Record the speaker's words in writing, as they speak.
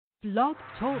Blog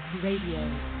Talk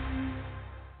Radio.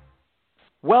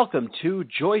 Welcome to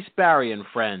Joyce Barry and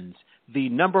Friends, the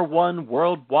 #1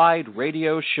 worldwide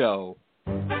radio show.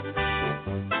 The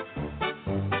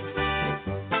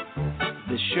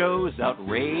show's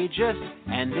outrageous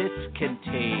and it's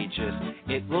contagious.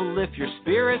 It will lift your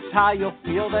spirits high, you'll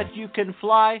feel that you can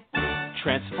fly.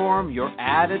 Transform your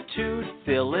attitude,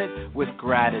 fill it with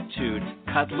gratitude.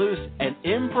 Cut loose and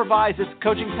improvise. It's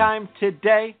coaching time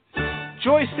today.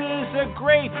 Joyce is a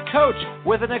great coach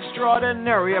with an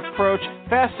extraordinary approach.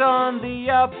 Fast on the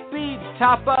upbeat,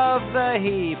 top of the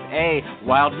heap. A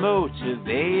wild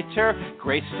motivator,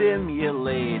 great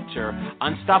stimulator.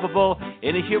 Unstoppable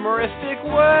in a humoristic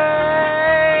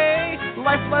way.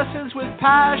 Life lessons with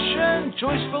passion,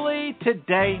 joyfully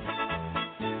today.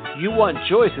 You want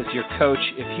Joyce as your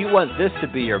coach if you want this to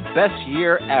be your best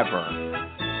year ever.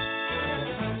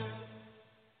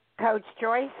 Coach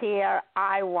Joyce here.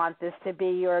 I want this to be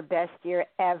your best year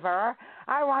ever.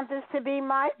 I want this to be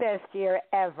my best year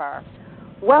ever.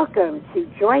 Welcome to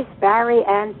Joyce Barry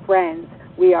and Friends.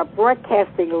 We are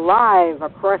broadcasting live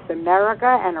across America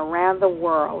and around the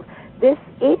world. This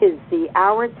is the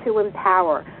Hour to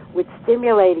Empower with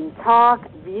stimulating talk,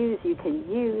 views you can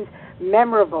use,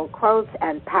 memorable quotes,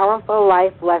 and powerful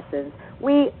life lessons.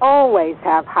 We always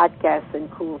have hot guests and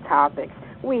cool topics.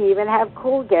 We even have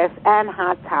cool guests and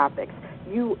hot topics.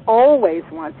 You always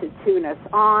want to tune us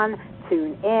on,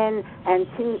 tune in, and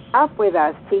tune up with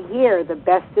us to hear the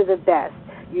best of the best.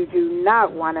 You do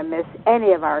not want to miss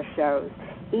any of our shows.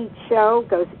 Each show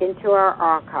goes into our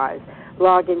archives.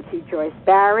 Log into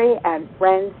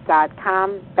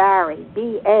JoyceBarryandFriends.com, Barry,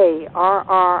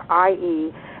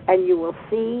 B-A-R-R-I-E, and you will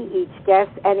see each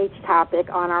guest and each topic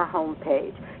on our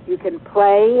homepage. You can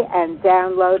play and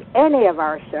download any of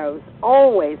our shows,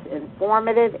 always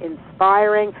informative,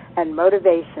 inspiring, and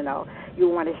motivational. You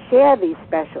want to share these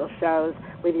special shows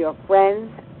with your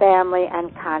friends, family,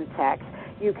 and contacts.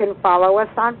 You can follow us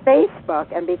on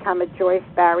Facebook and become a Joyce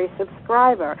Barry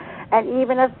subscriber, and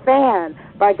even a fan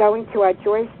by going to our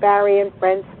Joyce Barry and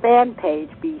Friends fan page.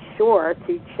 Be sure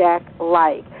to check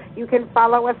like. You can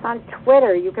follow us on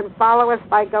Twitter. You can follow us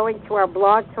by going to our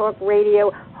Blog Talk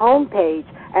Radio homepage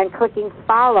and clicking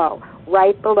follow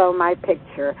right below my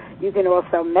picture. You can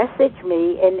also message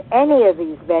me in any of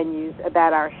these venues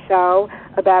about our show,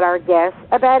 about our guests,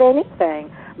 about anything.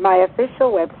 My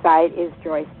official website is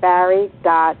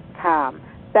joycebarry.com.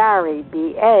 Barry,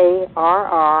 B-A-R-R-I-E.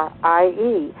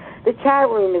 The chat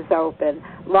room is open.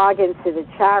 Log into the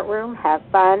chat room, have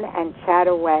fun, and chat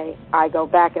away. I go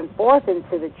back and forth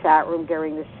into the chat room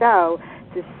during the show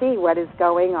to see what is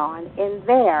going on in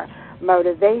there.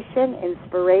 Motivation,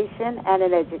 inspiration, and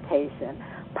an education.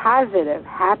 Positive,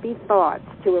 happy thoughts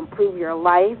to improve your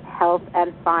life, health,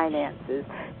 and finances.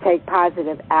 Take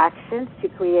positive actions to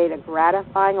create a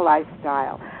gratifying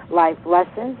lifestyle. Life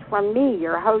lessons from me,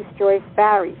 your host, Joyce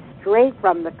Barry, straight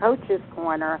from the Coach's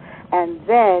Corner, and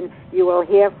then you will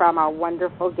hear from our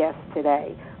wonderful guest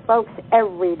today. Folks,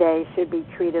 every day should be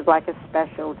treated like a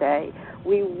special day.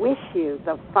 We wish you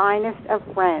the finest of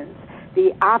friends,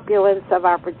 the opulence of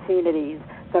opportunities,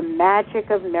 the magic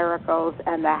of miracles,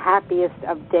 and the happiest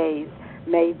of days.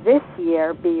 May this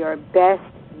year be your best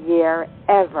year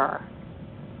ever.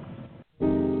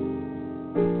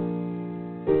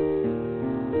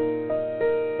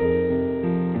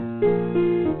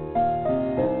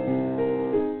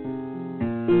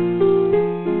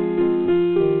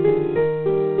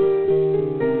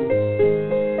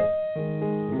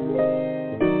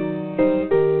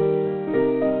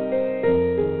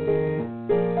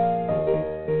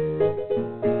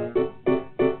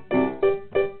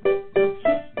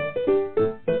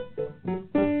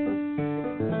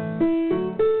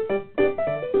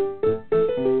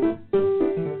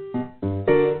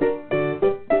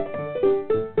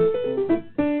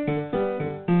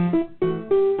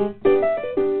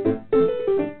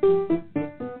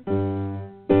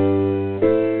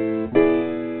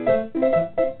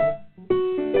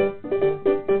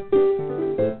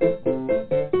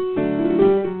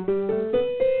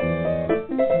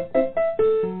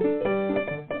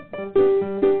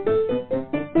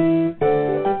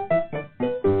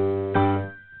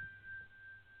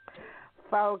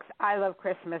 Folks, I love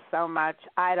Christmas so much,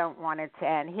 I don't want it to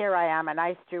end. Here I am, a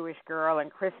nice Jewish girl,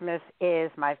 and Christmas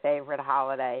is my favorite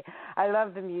holiday. I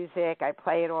love the music. I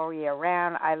play it all year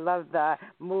round. I love the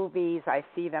movies. I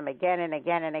see them again and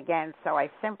again and again, so I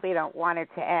simply don't want it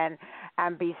to end.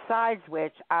 And besides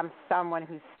which, I'm someone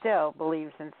who still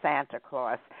believes in Santa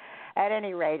Claus. At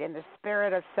any rate, in the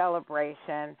spirit of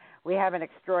celebration, we have an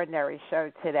extraordinary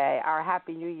show today, our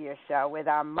Happy New Year show with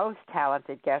our most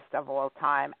talented guest of all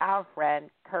time, our friend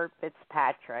Kurt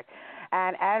Fitzpatrick.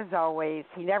 And as always,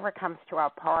 he never comes to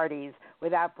our parties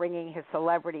without bringing his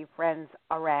celebrity friends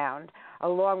around,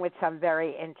 along with some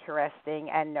very interesting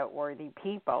and noteworthy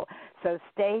people. So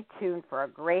stay tuned for a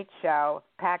great show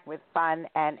packed with fun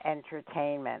and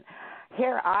entertainment.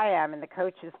 Here I am in the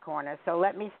Coach's Corner, so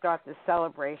let me start the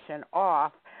celebration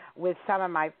off with some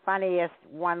of my funniest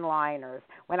one-liners.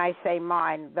 When I say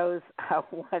mine, those are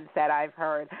ones that I've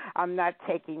heard. I'm not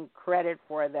taking credit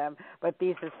for them, but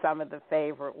these are some of the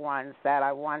favorite ones that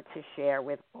I want to share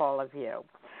with all of you.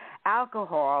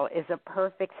 Alcohol is a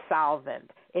perfect solvent.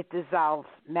 It dissolves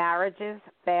marriages,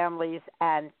 families,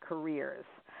 and careers.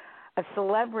 A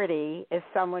celebrity is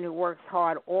someone who works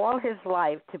hard all his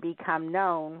life to become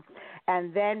known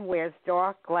and then wears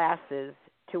dark glasses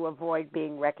to avoid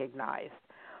being recognized.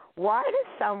 Why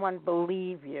does someone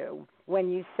believe you when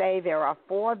you say there are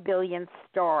 4 billion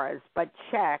stars, but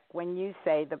check when you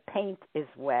say the paint is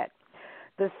wet?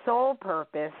 The sole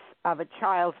purpose of a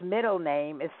child's middle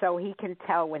name is so he can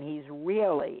tell when he's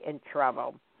really in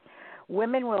trouble.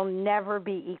 Women will never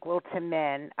be equal to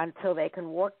men until they can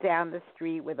walk down the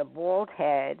street with a bald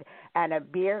head and a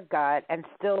beer gut and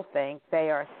still think they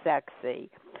are sexy.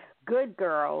 Good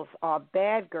girls are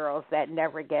bad girls that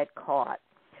never get caught.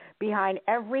 Behind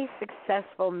every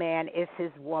successful man is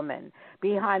his woman.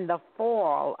 Behind the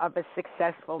fall of a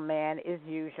successful man is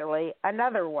usually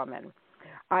another woman.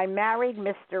 I married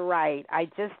Mr. Right. I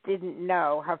just didn't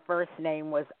know her first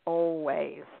name was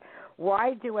Always.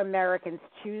 Why do Americans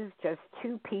choose just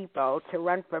 2 people to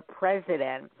run for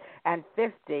president and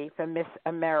 50 for Miss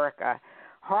America?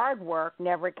 Hard work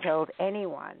never killed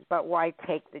anyone, but why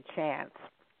take the chance?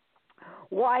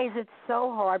 Why is it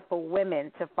so hard for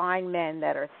women to find men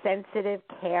that are sensitive,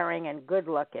 caring, and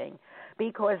good-looking?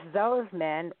 Because those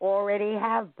men already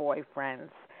have boyfriends.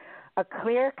 A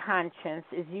clear conscience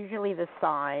is usually the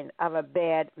sign of a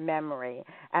bad memory,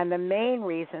 and the main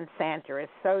reason Santa is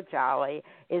so jolly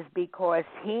is because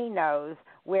he knows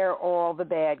where all the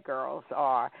bad girls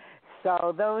are.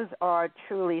 So those are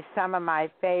truly some of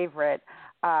my favorite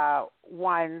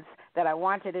ones that I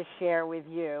wanted to share with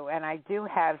you, and I do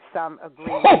have some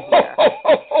agreement here.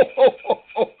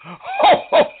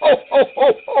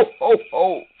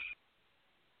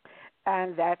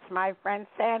 And that's my friend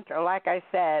Santa. Like I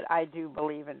said, I do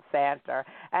believe in Santa,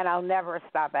 and I'll never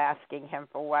stop asking him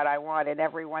for what I want, and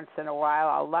every once in a while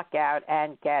I'll luck out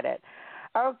and get it.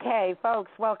 Okay, folks,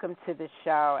 welcome to the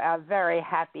show. A very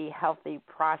happy, healthy,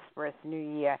 prosperous new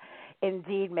year.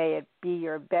 Indeed, may it be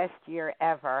your best year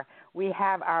ever. We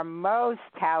have our most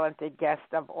talented guest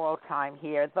of all time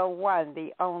here, the one,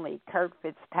 the only, Kurt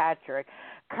Fitzpatrick.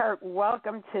 Kurt,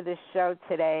 welcome to the show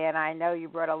today, and I know you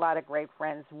brought a lot of great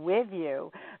friends with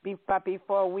you. But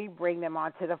before we bring them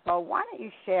onto the phone, why don't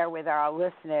you share with our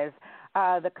listeners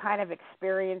the kind of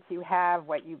experience you have,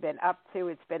 what you've been up to?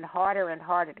 It's been harder and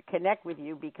harder to connect with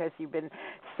you because you've been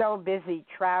so busy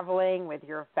traveling with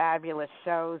your fabulous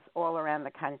shows all around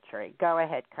the country. Go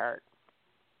ahead, Kurt.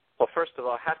 Well, first of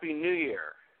all, Happy New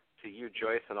Year to you,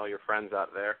 Joyce, and all your friends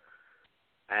out there.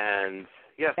 And,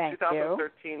 yes,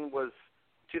 2013 was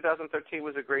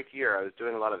a great year. I was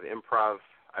doing a lot of improv.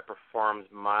 I performed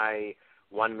my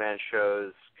one-man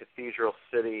shows, Cathedral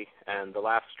City and The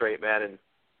Last Straight Man in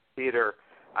Theater.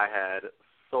 I had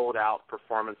sold-out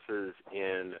performances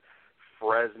in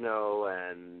Fresno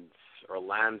and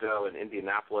Orlando and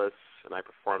Indianapolis, and I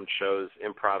performed shows,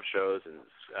 improv shows and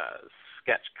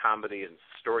sketch comedy and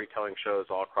storytelling shows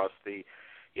all across the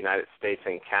United States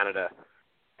and Canada.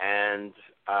 And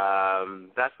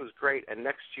that was great. And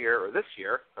next year, or this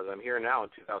year, because I'm here now in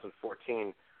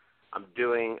 2014, I'm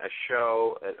doing a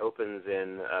show that opens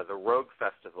in the Rogue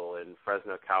Festival in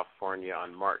Fresno, California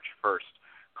on March 1st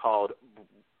called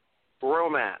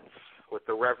Bromance with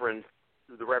the Reverend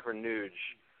Nuge.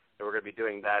 And we're going to be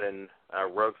doing that in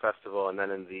Rogue Festival and then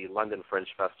in the London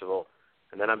Fringe Festival.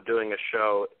 And then I'm doing a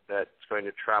show that's going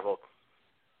to travel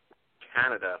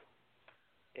Canada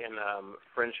in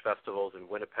fringe festivals in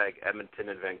Winnipeg, Edmonton,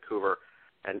 and Vancouver.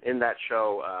 And in that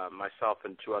show, myself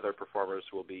and 2 other performers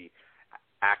will be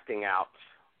acting out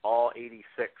all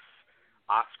 86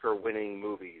 Oscar-winning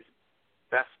movies.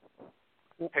 Best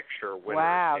Picture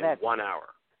winners in 1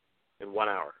 hour. In 1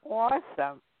 hour.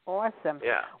 Awesome.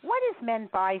 Yeah. What is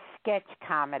meant by sketch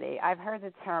comedy? I've heard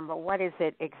the term, but what is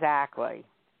it exactly?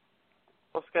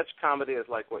 Well, sketch comedy is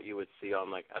like what you would see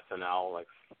on like SNL, like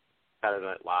Saturday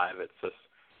Night Live. It's just,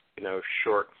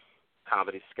 short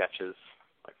comedy sketches,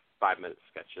 like 5-minute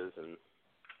sketches, and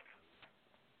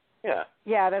Yeah.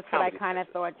 Yeah, that's what I Comedy kind of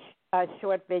sketches. thought,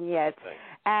 short vignettes. Right.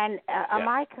 And am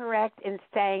I correct in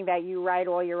saying that you write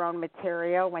all your own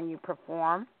material when you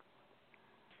perform?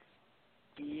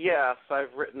 Yes, I've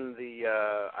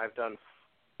I've done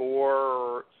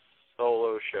 4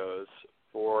 solo shows,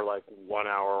 4 like 1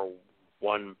 hour,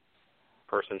 1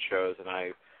 person shows, and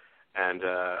I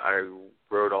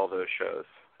wrote all those shows.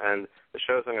 And the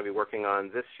shows I'm going to be working on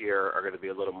this year are going to be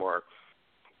a little more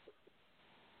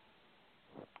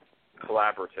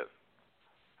collaborative.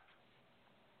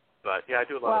 But yeah, I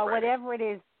do a lot of writing. Well, whatever it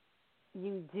is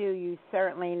you do, you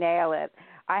certainly nail it.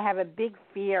 I have a big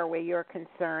fear where you're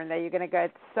concerned that you're going to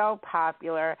get so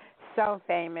popular, so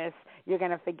famous, you're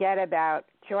going to forget about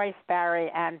Joyce Barry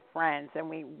and friends, and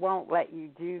we won't let you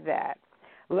do that.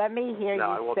 Let me hear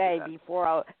you say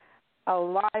before a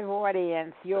live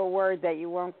audience your word that you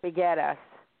won't forget us.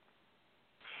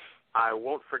 I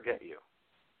won't forget you.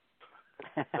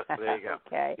 There you go.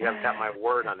 Okay. You have got my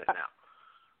word on it now.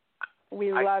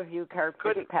 We love you, Kurt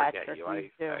Fitzpatrick.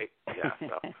 Couldn't forget you.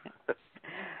 So.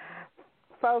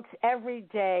 Folks, every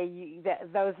day,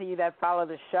 those of you that follow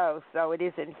the show, so it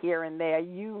isn't here and there,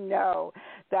 you know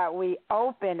that we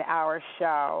open our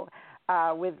show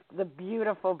with the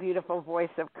beautiful, beautiful voice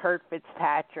of Kurt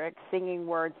Fitzpatrick, singing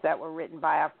words that were written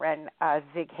by our friend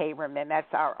Zig Haberman.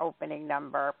 That's our opening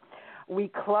number.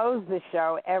 We close the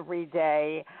show every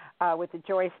day with the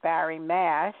Joyce Barry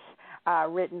Mash,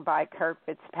 written by Kurt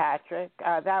Fitzpatrick.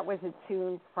 That was a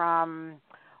tune from,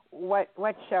 what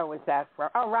show was that from?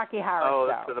 Oh, Rocky Horror Show.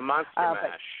 Oh, so the Monster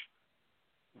Mash.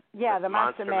 Yeah, the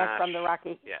Monster Mash from the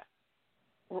Rocky. Yeah.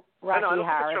 Rocky Horror.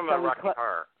 Horror. From Rocky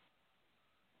Horror.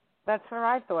 That's where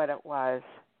I thought it was.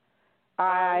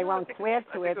 I won't swear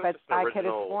to it, but I could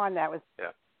have sworn that was.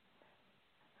 Yeah.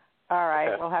 All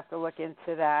right, we'll have to look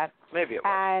into that. Maybe it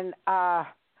was. And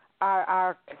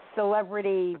our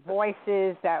celebrity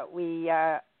voices that we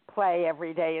play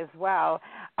every day as well,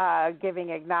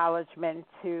 giving acknowledgement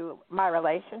to my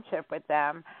relationship with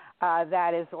them.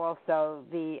 That is also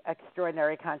the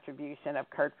extraordinary contribution of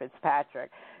Kurt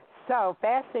Fitzpatrick. So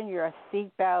fasten your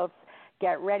seatbelts.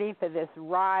 Get ready for this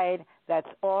ride that's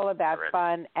all about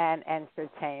fun and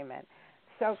entertainment.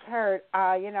 So, Kurt,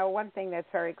 one thing that's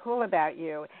very cool about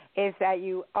you is that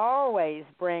you always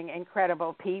bring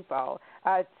incredible people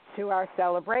to our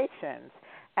celebrations.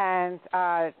 And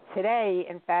today,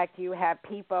 in fact, you have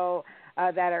people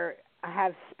that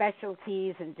have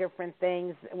specialties and different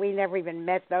things. We never even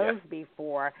met those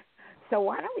before. So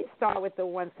why don't we start with the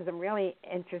ones, because I'm really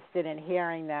interested in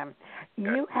hearing them.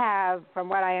 You have, from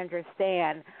what I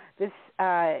understand, this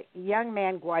young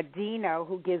man, Guardino,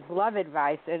 who gives love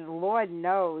advice, and Lord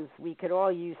knows we could all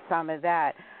use some of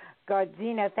that.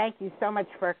 Guardino, thank you so much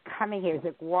for coming here. Is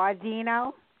it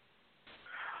Guardino?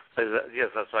 Yes,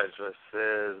 that's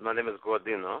right. My name is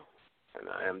Guardino, and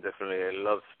I am definitely a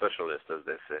love specialist, as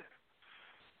they say.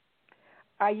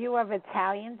 Are you of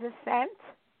Italian descent?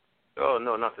 Oh,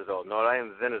 no, not at all. No, I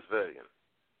am Venezuelan.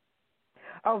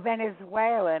 Oh,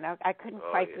 Venezuelan. I couldn't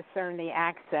quite discern the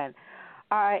accent.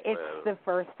 It's the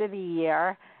first of the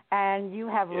year, and you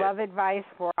have love advice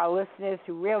for our listeners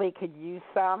who really could use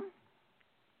some?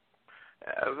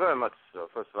 Very much so.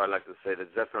 First of all, I'd like to say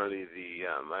that definitely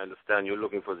I understand you're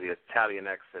looking for the Italian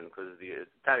accent, because the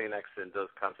Italian accent does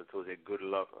constitute a good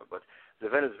lover, but the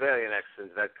Venezuelan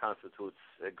accent, that constitutes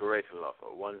a great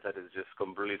lover, one that is just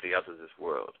completely out of this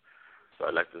world. So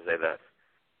I'd like to say that.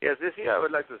 Yes, this year I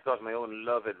would like to start my own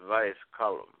love advice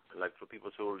column. I'd like for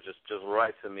people to just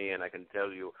write to me, and I can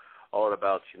tell you all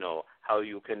about, how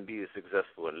you can be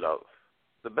successful in love.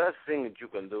 The best thing that you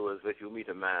can do is if you meet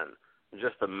a man,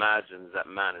 just imagine that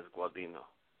man is Guardino.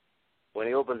 When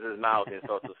he opens his mouth and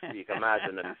starts to speak,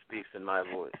 imagine that he speaks in my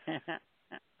voice.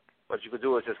 What you could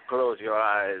do is just close your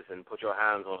eyes and put your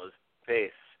hands on his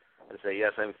face and say,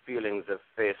 yes, I'm feeling the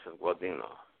face of Guardino.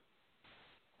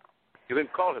 You can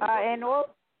call him Guardino.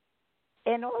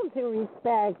 In all due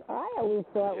respect, I always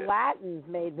thought Latins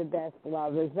made the best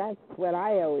lovers. That's what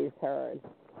I always heard.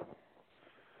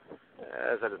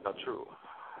 That is not true.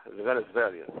 The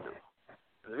Venezuelans do.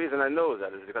 The reason I know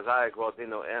that is because I,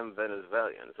 Guardino, am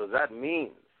Venezuelan. So that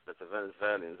means that the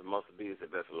Venezuelans must be the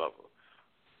best lovers.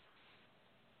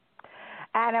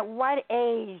 And at what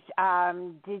age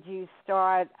did you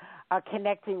start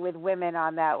connecting with women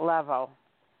on that level?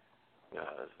 Yeah,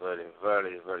 I was very,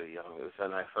 very, very young. It was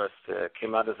when I first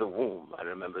came out of the womb. I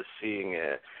remember seeing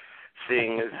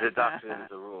the doctor in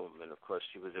the room, and of course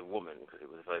she was a woman, because it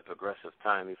was a very progressive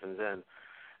time even then.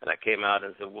 And I came out,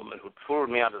 and the woman who pulled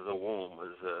me out of the womb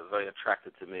was very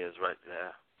attracted to me, is right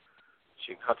there.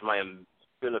 She cut my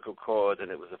umbilical cord,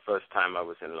 and it was the first time I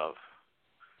was in love.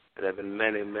 And there have been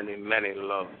many, many, many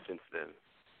loves since then.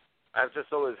 I've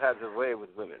just always had the way with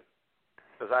women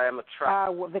because I am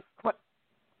attracted.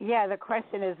 The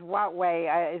question is what way?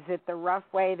 Is it the rough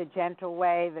way, the gentle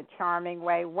way, the charming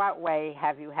way? What way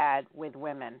have you had with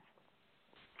women?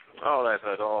 Oh, I've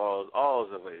had all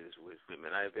the ways with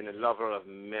women. I've been a lover of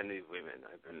many women.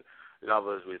 I've been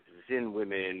lovers with Zin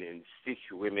women and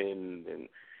Sikh women and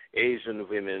Asian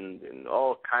women and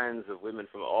all kinds of women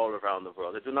from all around the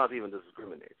world. I do not even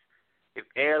discriminate. If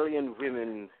alien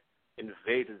women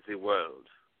invaded the world,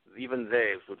 even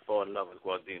they would fall in love with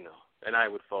Guardino, and I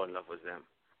would fall in love with them.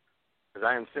 Because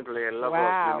I am simply a lover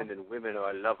of women, and women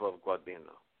are a lover of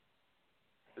Guardino.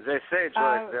 They say,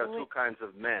 Joyce, there are two kinds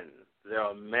of men. There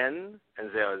are men, and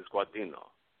there is Guardino.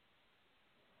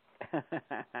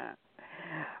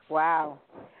 Wow.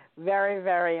 Very,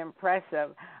 very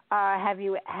impressive. Have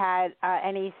you had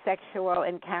any sexual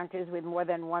encounters with more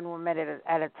than one woman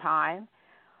at a time,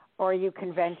 or are you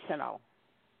conventional?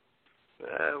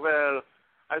 Well,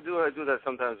 I do that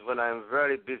sometimes when I'm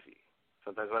very busy.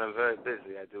 Sometimes when I'm very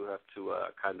busy, I do have to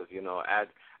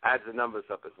add the numbers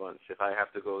up at once. If I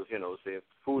have to go, say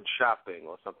food shopping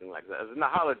or something like that. As in the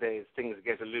holidays, things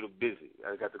get a little busy.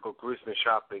 I got to go Christmas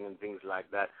shopping and things like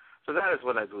that. So that is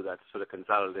when I do that to sort of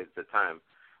consolidate the time.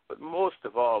 But mostly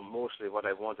what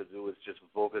I want to do is just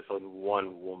focus on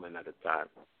one woman at a time.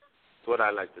 That's what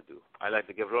I like to do. I like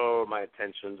to give all my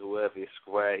attention to every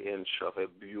square inch of a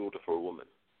beautiful woman.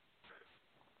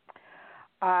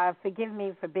 Forgive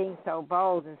me for being so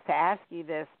bold as to ask you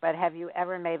this, but have you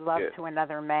ever made love to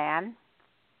another man?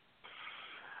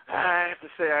 I have to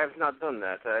say I have not done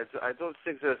that. I don't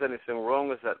think there's anything wrong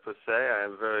with that per se. I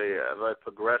am very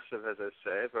progressive, as I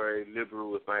say, very liberal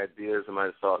with my ideas and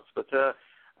my thoughts. But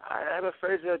I'm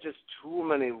afraid there are just too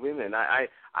many women. I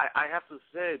have to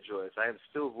say, Joyce, I am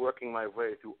still working my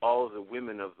way through all the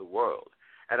women of the world,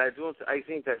 and I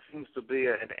think that seems to be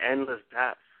an endless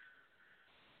task.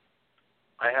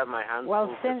 I have my hands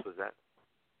full just with that.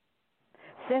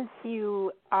 Since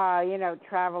you,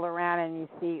 travel around and you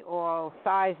see all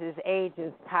sizes,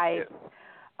 ages, types,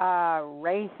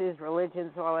 races,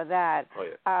 religions, all of that,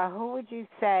 who would you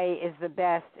say is the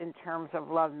best in terms of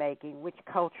lovemaking? Which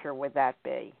culture would that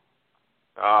be?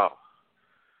 Oh,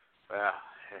 well,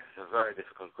 it's a very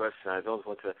difficult question. I don't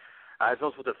want to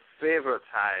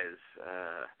favoritize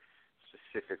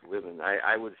specific women.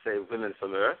 I would say women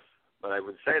from Earth. But I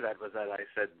would say that was that I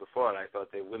said before. I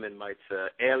thought that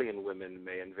alien women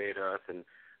may invade Earth, and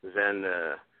then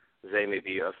they may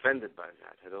be offended by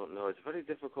that. I don't know. It's very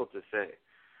difficult to say.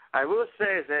 I will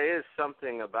say there is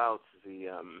something about the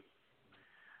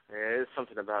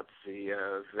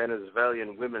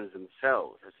Venezuelan women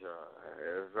themselves that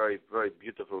are very, very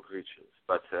beautiful creatures.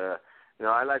 But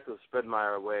I like to spread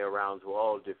my way around to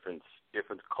all different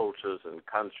cultures and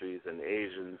countries and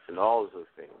Asians and all those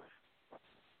things.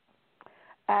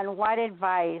 And what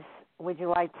advice would you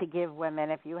like to give women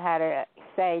if you had to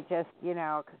say just,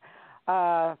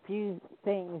 a few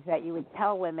things that you would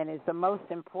tell women is the most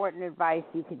important advice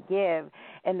you could give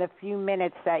in the few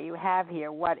minutes that you have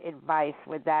here? What advice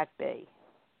would that be?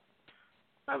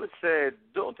 I would say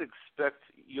don't expect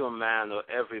your man or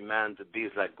every man to be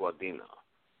like Guardino.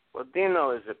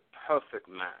 Guardino is a perfect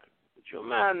man, but your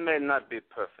man may not be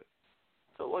perfect.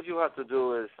 So what you have to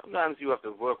do is sometimes you have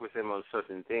to work with him on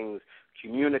certain things,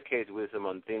 communicate with him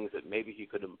on things that maybe he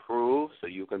could improve so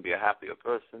you can be a happier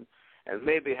person, and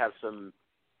maybe have some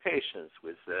patience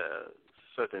with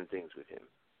certain things with him.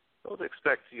 Don't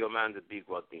expect your man to be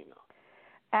Guardino.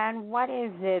 And what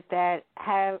is it that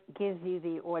gives you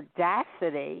the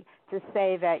audacity to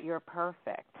say that you're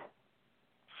perfect?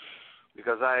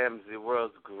 Because I am the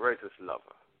world's greatest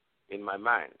lover in my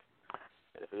mind.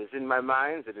 And if it is in my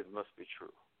mind, then it must be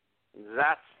true.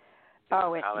 That's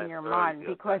it's in your mind,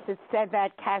 because it said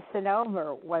that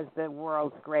Casanova was the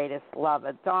world's greatest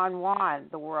lover, Don Juan,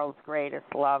 the world's greatest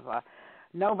lover.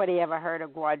 Nobody ever heard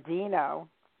of Guardino.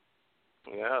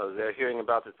 Yeah, they're hearing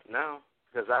about it now,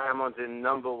 because I am on the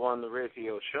 #1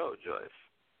 radio show, Joyce.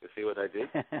 You see what I did?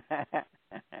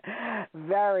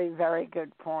 Very, very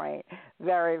good point.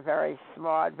 Very, very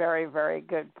smart. Very, very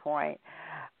good point.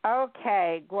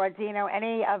 Okay, Guardino,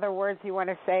 any other words you want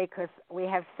to say? Because we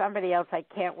have somebody else. I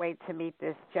can't wait to meet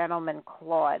this gentleman,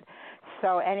 Claude.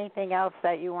 So anything else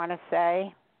that you want to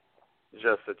say?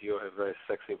 Just that you're a very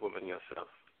sexy woman yourself.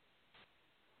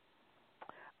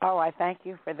 Oh, I thank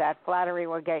you for that. Flattery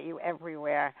will get you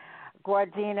everywhere.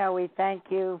 Guardino, we thank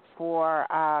you for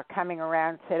coming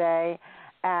around today.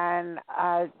 And,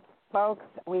 folks,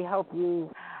 we hope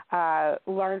you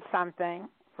learned something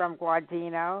from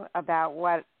Guardino about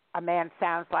what a man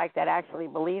sounds like that actually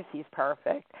believes he's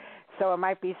perfect. So it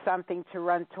might be something to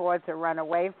run towards or run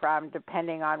away from,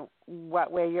 depending on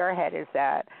where your head is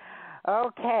at.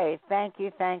 Okay, thank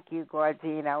you,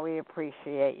 Gordina. We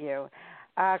appreciate you.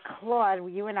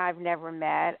 Claude, you and I have never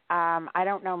met. I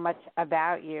don't know much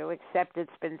about you, except it's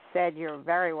been said you're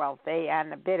very wealthy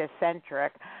and a bit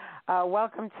eccentric.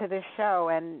 Welcome to the show,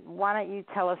 and why don't you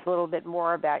tell us a little bit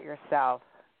more about yourself?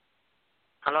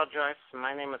 Hello, Joyce.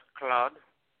 My name is Claude.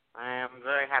 I am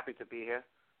very happy to be here.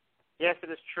 Yes,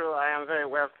 it is true. I am very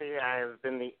wealthy. I have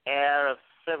been the heir of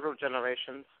several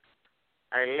generations.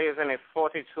 I live in a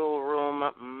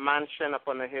 42-room mansion up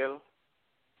on the hill.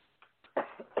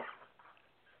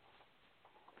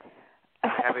 I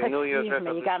have a New Year's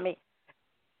resolution.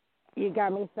 You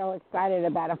got me so excited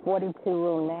about a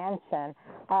 42-room mansion.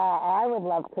 I would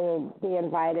love to be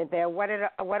invited there. What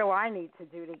do I need to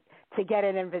do to get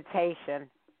an invitation?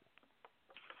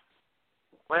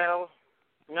 Well,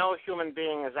 no human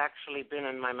being has actually been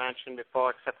in my mansion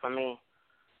before except for me.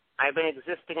 I've been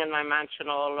existing in my mansion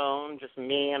all alone, just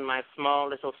me and my small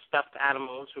little stuffed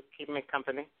animals who keep me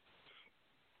company.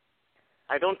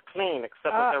 I don't clean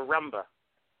except with a Roomba.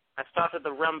 I started the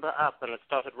Roomba up, and it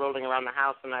started rolling around the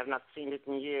house, and I've not seen it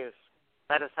in years.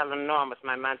 That is how enormous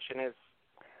my mansion is.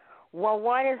 Well,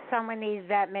 why does someone need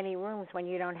that many rooms when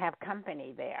you don't have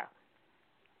company there?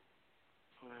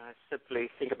 I simply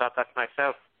think about that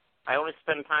myself. I only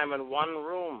spend time in one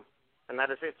room, and that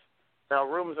is it. There are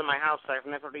rooms in my house I've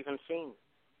never even seen.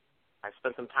 I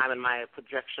spent some time in my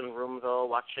projection room, though,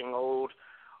 watching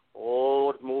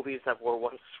old movies that were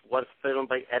once filmed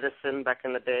by Edison back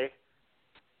in the day.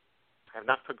 I have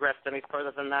not progressed any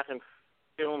further than that in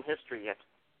film history yet.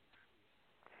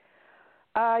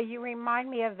 You remind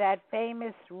me of that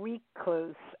famous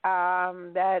recluse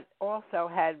that also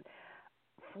had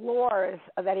floors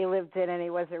that he lived in, and he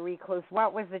was a recluse.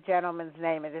 What was the gentleman's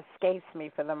name? It escapes me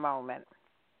for the moment.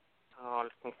 Oh,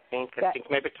 I think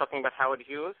maybe talking about Howard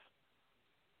Hughes.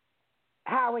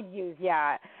 Howard Hughes,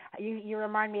 yeah. You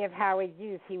remind me of Howard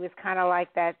Hughes. He was kind of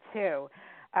like that, too.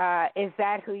 Is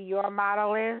that who your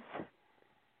model is?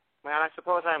 Well, I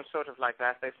suppose I'm sort of like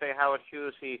that. They say Howard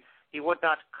Hughes, he would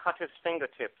not cut his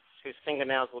fingertips. His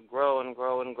fingernails would grow and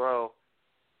grow and grow.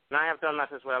 And I have done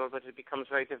that as well, but it becomes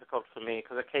very difficult for me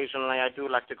because occasionally I do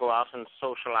like to go out and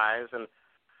socialize and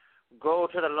go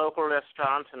to the local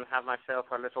restaurant and have myself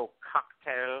a little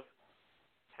cocktail.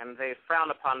 And they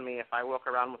frown upon me if I walk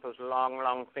around with those long,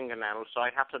 long fingernails, so I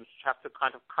have to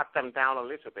kind of cut them down a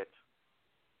little bit.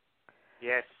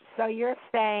 Yes. So you're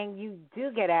saying you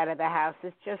do get out of the house.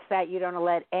 It's just that you don't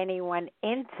let anyone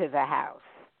into the house.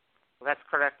 That's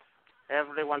correct.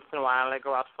 Every once in a while I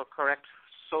go out for correct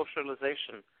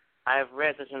socialization. I have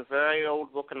read it in a very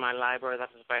old book in my library that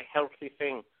is a very healthy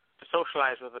thing to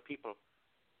socialize with the people.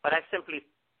 But I simply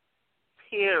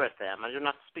peer at them. I do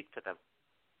not speak to them.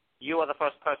 You are the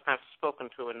first person I've spoken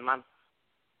to in months.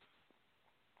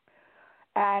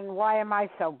 And why am I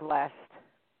so blessed?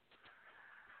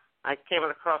 I came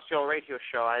across your radio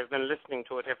show. I've been listening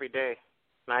to it every day.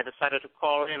 And I decided to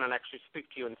call in and actually speak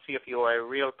to you and see if you are a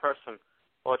real person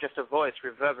or just a voice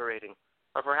reverberating,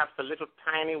 or perhaps a little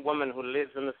tiny woman who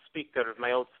lives in the speaker of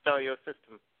my old stereo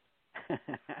system.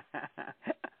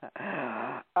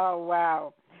 Oh,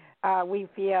 wow. We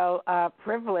feel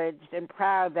privileged and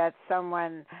proud that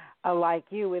someone like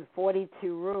you with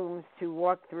 42 rooms to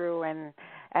walk through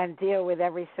and deal with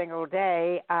every single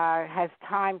day has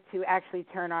time to actually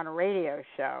turn on a radio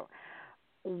show.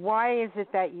 Why is it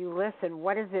that you listen?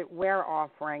 What is it we're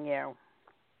offering you?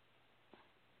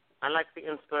 I like the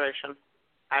inspiration.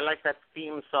 I like that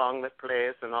theme song that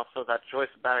plays and also that Joyce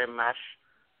Barry mash.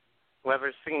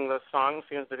 Whoever's singing those songs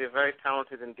seems to be very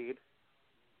talented indeed.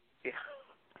 Yeah.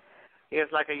 He is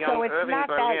like a young Irving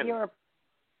Berlin.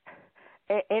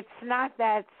 It's not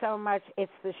that so much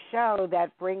it's the show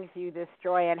that brings you this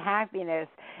joy and happiness.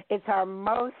 It's our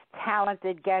most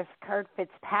talented guest, Kurt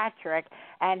Fitzpatrick,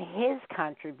 and his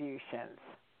contributions.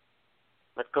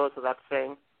 That goes without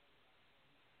saying.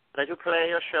 But I do play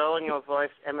your show, and your voice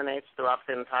emanates throughout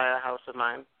the entire house of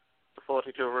mine, the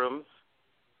 42 rooms.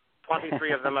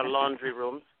 23 of them are laundry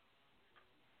rooms.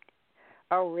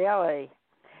 Oh, really?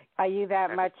 Are you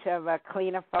that much of a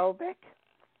cleanophobic?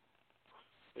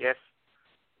 Yes.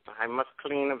 I must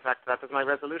clean. In fact, that is my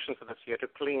resolution for this year, to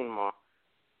clean more.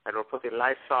 I will put the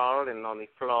Lysol on the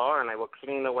floor, and I will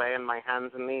clean away on my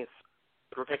hands and knees.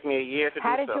 It will take me a year to do so.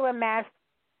 How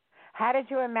did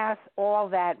you amass all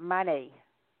that money?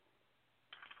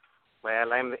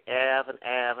 Well, I'm the heir of an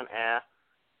heir of an heir.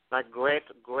 My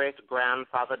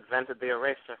great-great-grandfather invented the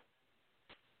eraser.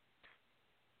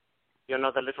 You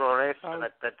know, the little eraser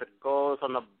that goes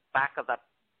on the back of that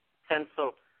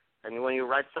pencil And when you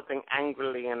write something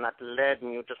angrily in that lead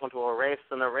and you just want to erase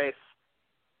and erase,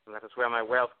 and that is where my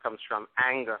wealth comes from,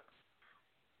 anger.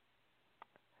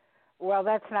 Well,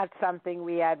 that's not something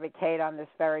we advocate on this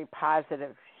very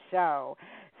positive show.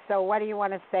 So what do you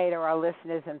want to say to our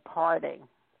listeners in parting?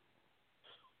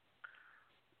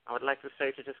 I would like to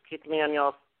say to just keep me in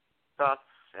your thoughts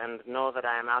and know that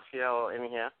I am out here or in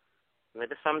here.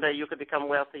 Maybe someday you could become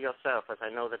wealthy yourself, as I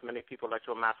know that many people like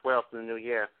to amass wealth in the new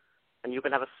year. And you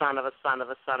can have a son of a son of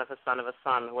a son of a son of a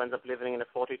son who ends up living in a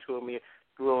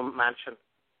 42-room mansion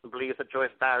and believes that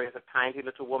Joyce Barry is a tiny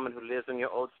little woman who lives in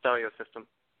your old stereo system.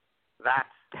 That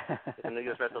is a New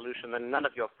Year's resolution that none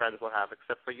of your friends will have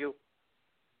except for you.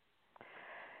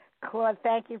 Claude,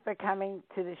 thank you for coming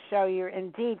to the show. You're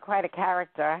indeed quite a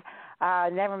character.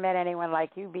 Never met anyone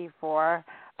like you before.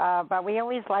 But we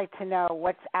always like to know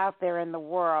what's out there in the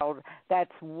world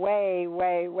that's way,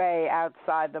 way, way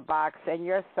outside the box. And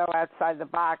you're so outside the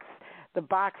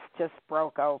box just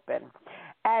broke open.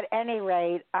 At any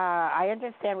rate, I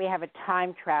understand we have a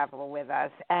time traveler with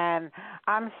us, and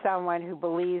I'm someone who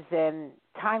believes in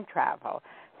time travel.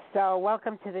 So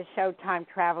welcome to the show, Time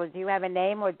Traveler. Do you have a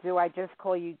name, or do I just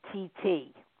call you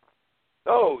TT?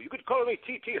 Oh, you could call me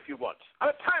TT if you want. I'm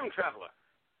a time traveler.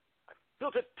 I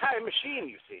built a time machine,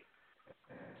 you see.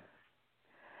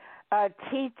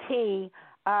 TT,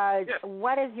 yes.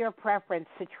 What is your preference,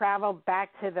 to travel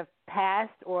back to the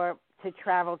past or to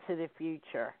travel to the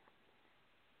future?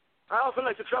 I often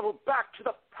like to travel back to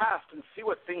the past and see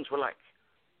what things were like.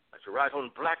 I like to ride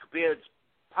on Blackbeard's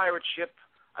pirate ship.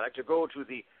 I like to go to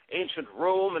the ancient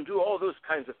Rome and do all those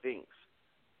kinds of things.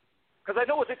 Because I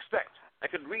know what to expect. I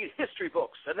could read history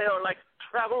books, and they are like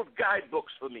travel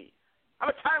guidebooks for me. I'm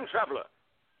a time traveler.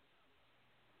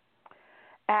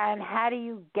 And how do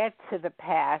you get to the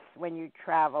past when you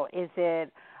travel? Is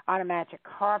it on a magic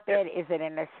carpet? Is it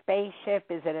in a spaceship?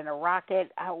 Is it in a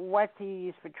rocket? What do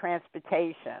you use for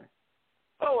transportation?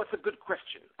 Oh, it's a good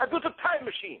question. I built a time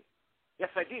machine. Yes,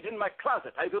 I did, in my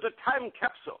closet. I built a time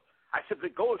capsule. I simply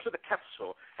go into the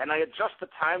capsule, and I adjust the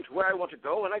time to where I want to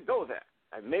go, and I go there.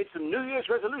 I've made some New Year's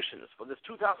resolutions for this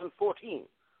 2014.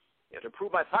 To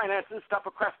improve my finances, stop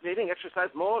procrastinating,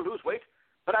 exercise more, lose weight.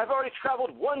 But I've already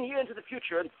traveled 1 year into the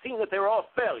future and seen that they were all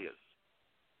failures.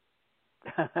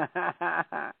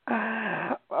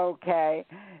 Okay.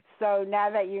 So now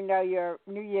that you know your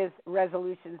New Year's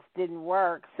resolutions didn't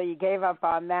work, so you gave up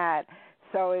on that.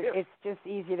 So it's just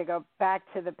easy to go back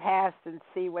to the past and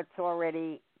see what's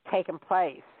already taken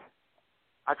place.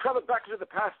 I traveled back to the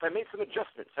past. I made some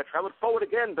adjustments. I traveled forward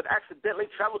again, but accidentally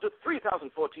traveled to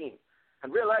 3014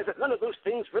 and realized that none of those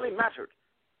things really mattered.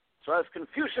 So as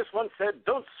Confucius once said,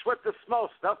 don't sweat the small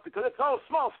stuff because it's all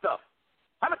small stuff.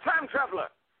 I'm a time traveler.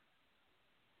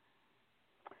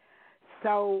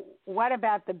 So what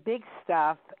about the big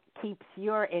stuff keeps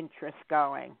your interest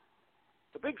going?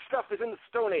 The big stuff is in the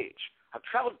Stone Age. I've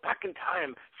traveled back in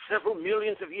time several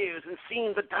millions of years and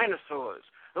seen the dinosaurs,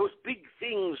 those big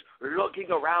things lugging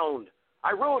around.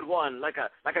 I rode one like a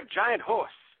giant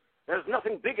horse. There's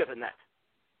nothing bigger than that.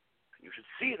 You should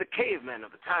see the cavemen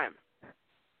of the time.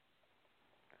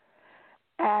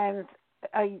 And,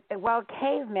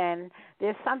 cavemen,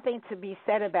 there's something to be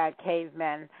said about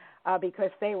cavemen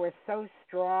because they were so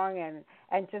strong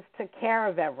and just took care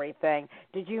of everything.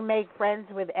 Did you make friends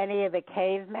with any of the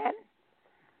cavemen?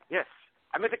 Yes.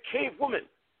 I met a cave woman,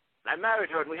 and I married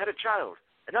her, and we had a child.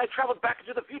 And I traveled back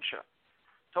into the future.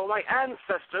 So my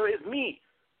ancestor is me.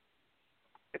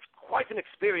 It's quite an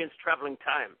experience traveling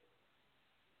time.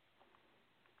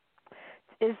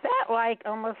 Is that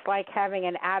almost like having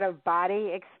an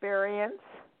out-of-body experience?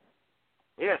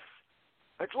 Yes.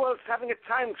 It's well, it's having a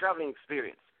time-traveling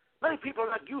experience. Many people are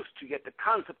not used to yet the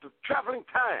concept of traveling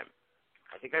time.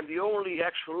 I think I'm the only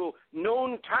actual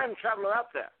known time traveler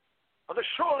out there. Although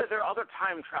surely there are other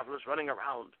time travelers running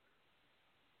around.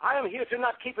 I am here to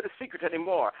not keep it a secret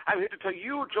anymore. I'm here to tell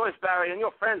you, Joyce Barry, and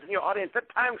your friends and your audience that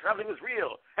time traveling is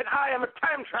real, and I am a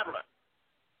time traveler.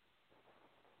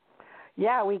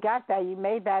 Yeah, we got that. You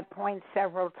made that point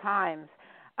several times.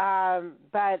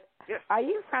 But yes. Are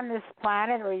you from this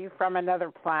planet or are you from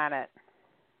another planet?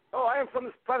 Oh, I am from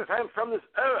this planet. I am from this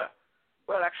era.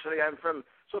 Well, actually, I'm from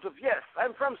sort of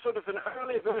an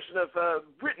early version of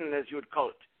Britain, as you would call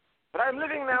it. But I'm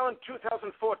living now in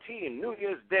 2014, New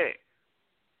Year's Day.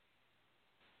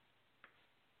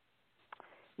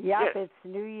 Yep, yes. It's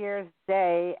New Year's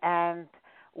Day, and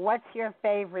what's your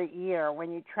favorite year?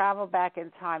 When you travel back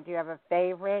in time, do you have a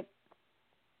favorite?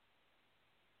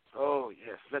 Oh,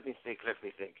 yes. Let me think.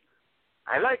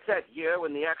 I like that year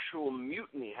when the actual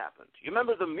mutiny happened. You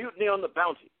remember the mutiny on the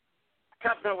Bounty? I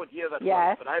can't remember what year that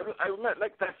was, but I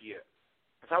like that year.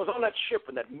 I was on that ship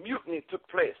when that mutiny took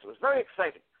place. It was very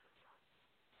exciting.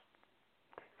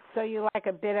 So you like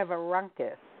a bit of a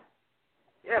ruckus?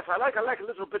 Yes, I like a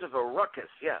little bit of a ruckus.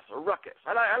 Yes, a ruckus.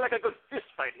 I like a good fist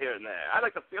fight here and there. I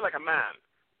like to feel like a man.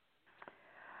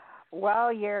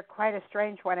 Well, you're quite a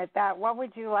strange one at that. What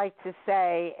would you like to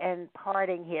say in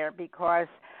parting here? Because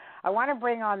I want to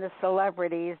bring on the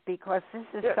celebrities because this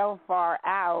is so far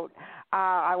out.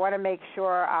 I want to make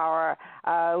sure our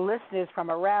listeners from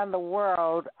around the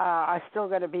world are still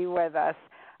going to be with us,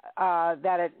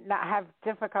 that have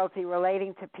difficulty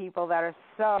relating to people that are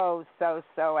so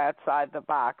outside the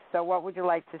box. So what would you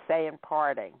like to say in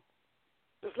parting?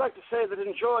 Just like to say that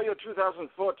enjoy your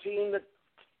 2014, that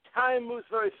time moves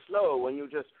very slow when you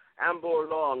just amble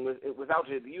along without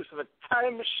the use of a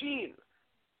time machine.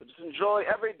 So just enjoy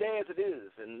every day as it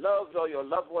is and love all your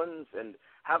loved ones and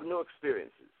have new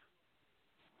experiences.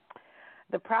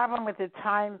 The problem with the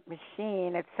time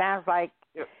machine, it sounds like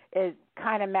it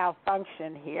kind of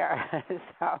malfunctioned here.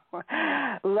 So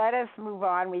let us move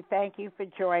on. We thank you for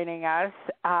joining us.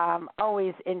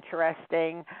 Always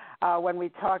interesting when we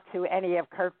talk to any of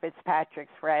Kurt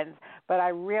Fitzpatrick's friends, but I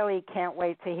really can't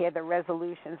wait to hear the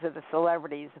resolutions of the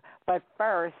celebrities. But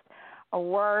first, a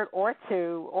word or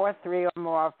two or three or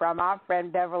more from our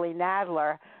friend Beverly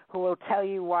Nadler, who will tell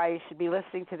you why you should be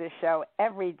listening to this show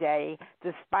every day,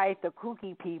 despite the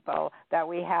kooky people that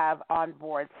we have on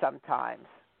board sometimes.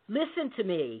 Listen to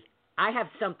me. I have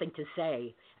something to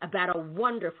say about a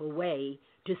wonderful way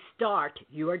to start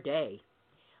your day,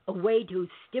 a way to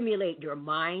stimulate your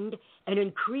mind and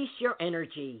increase your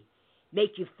energy,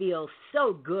 make you feel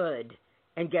so good.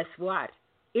 And guess what?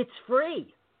 It's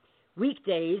free.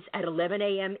 Weekdays at 11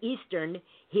 a.m. Eastern,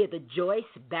 hear the Joyce,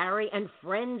 Barry, and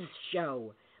Friends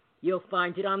show. You'll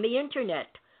find it on the Internet,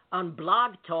 on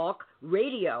Blog Talk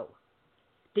Radio.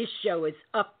 This show is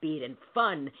upbeat and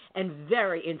fun and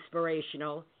very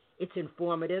inspirational. It's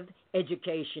informative,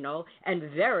 educational, and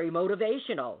very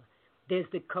motivational. There's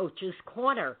the Coach's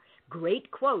Corner, great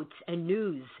quotes and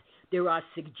news. There are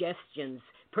suggestions,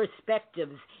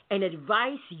 perspectives, and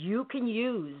advice you can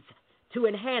use to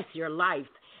enhance your life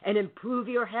and improve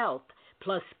your health,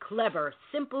 plus clever,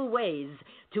 simple ways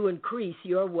to increase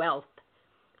your wealth.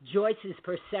 Joyce's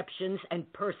perceptions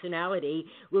and personality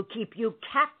will keep you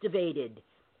captivated,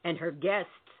 and her guests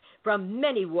from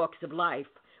many walks of life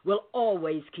will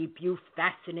always keep you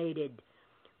fascinated.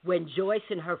 When Joyce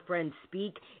and her friends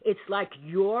speak, it's like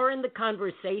you're in the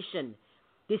conversation.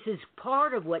 This is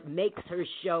part of what makes her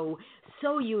show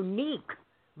so unique,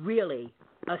 really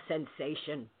a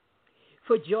sensation.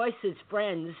 For Joyce's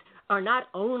friends are not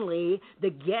only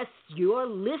the guests you're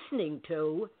listening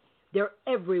to, they're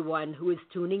everyone who is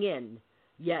tuning in.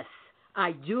 Yes,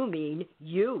 I do mean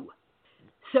you.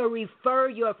 So refer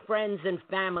your friends and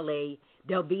family.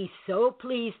 They'll be so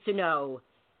pleased to know.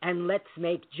 And let's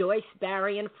make Joyce,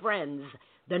 Barry, and Friends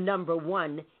the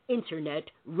 #1 Internet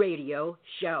radio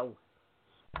show.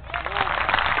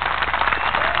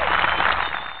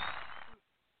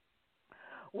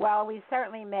 Well, we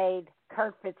certainly made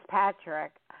Kurt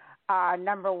Fitzpatrick our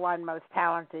 #1 most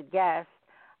talented guest.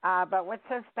 But what's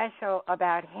so special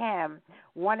about him,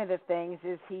 one of the things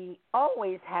is he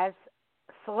always has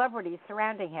celebrities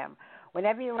surrounding him.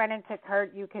 Whenever you run into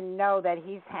Kurt, you can know that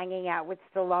he's hanging out with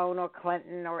Stallone or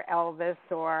Clinton or Elvis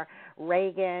or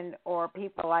Reagan or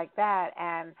people like that.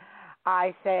 And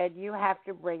I said, you have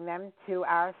to bring them to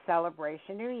our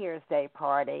Celebration New Year's Day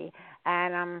party.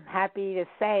 And I'm happy to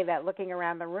say that looking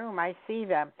around the room, I see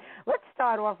them. Let's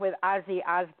start off with Ozzy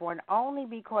Osbourne, only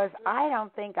because I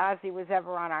don't think Ozzy was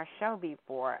ever on our show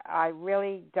before. I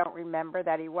really don't remember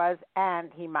that he was,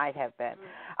 and he might have been.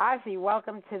 Ozzy,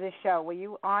 welcome to the show. Were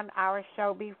you on our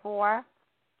show before?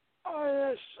 Oh,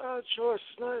 yes, Joyce.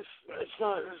 It's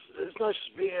nice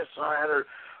to be here. So I had a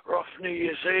rough New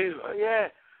Year's Eve. Yeah.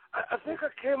 I think I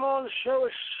came on the show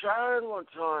with Sharon one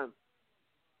time.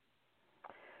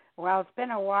 Well, it's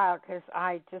been a while because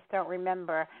I just don't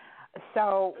remember.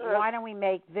 So why don't we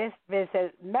make this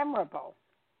visit memorable?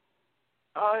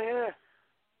 Oh, yeah.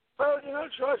 Well,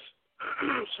 Joyce,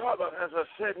 sorry about, as I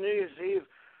said, New Year's Eve.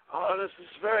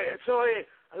 It's only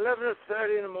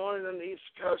 11:30 in the morning on the East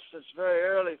Coast. It's very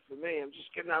early for me. I'm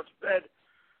just getting out to bed.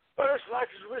 But I'd like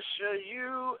to wish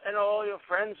you and all your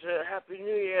friends a Happy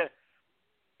New Year.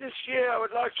 This year, I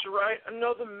would like to write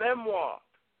another memoir.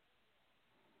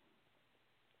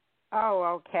 Oh,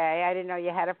 okay. I didn't know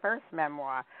you had a first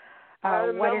memoir. What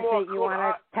is it you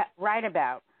want to write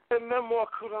about? A memoir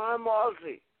called I'm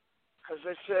Ozzy. Because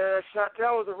I sat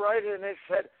down with the writer, and they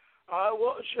said,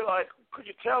 what would you like? Could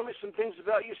you tell me some things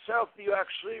about yourself that you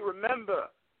actually remember?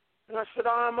 And I said,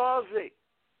 I'm Ozzy.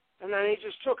 And then he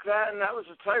just took that, and that was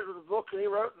the title of the book, and he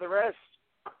wrote the rest.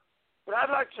 But I'd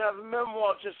like to have a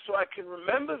memoir just so I can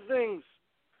remember things.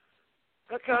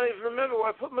 I can't even remember where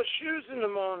I put my shoes in the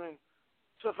morning.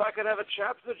 So if I could have a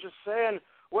chapter just saying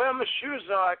where my shoes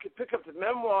are, I could pick up the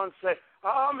memoir and say,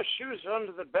 my shoes are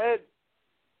under the bed.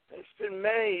 It's been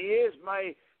many years.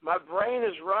 My brain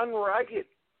has run ragged.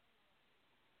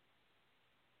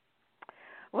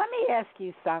 Let me ask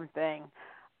you something.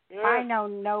 Yeah. I know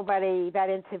nobody that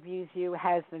interviews you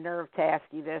has the nerve to ask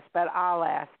you this, but I'll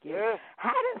ask you. Yeah. How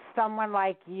does someone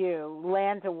like you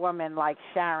land a woman like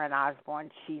Sharon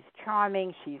Osbourne? She's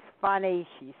charming, she's funny,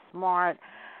 she's smart.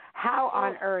 How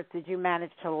on earth did you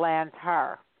manage to land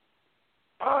her?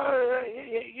 I'm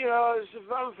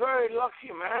very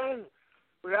lucky, man.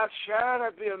 Without Sharon,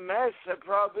 I'd be a mess. I'd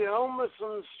probably be homeless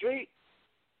on the street.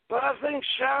 But I think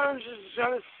Sharon just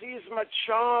kind of sees my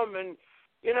charm, and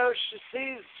she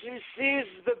sees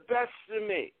the best in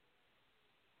me.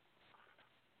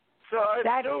 So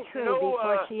that's true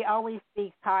because she always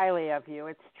speaks highly of you.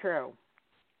 It's true.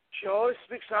 She always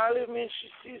speaks highly of me, and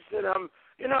she sees that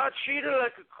I treat her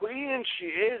like a queen, and she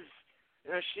is.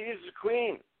 She is a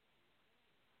queen.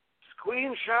 It's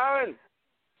Queen Sharon.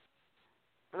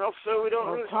 And also, we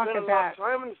don't really spend a lot of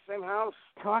time in the same house.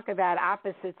 Talk about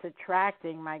opposites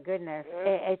attracting. My goodness.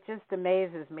 Yeah. It just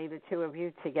amazes me, the two of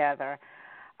you together.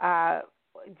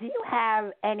 Do you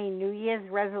have any New Year's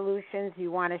resolutions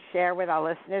you want to share with our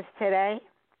listeners today?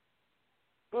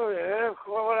 Oh, yeah.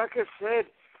 Well, like I said,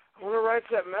 I want to write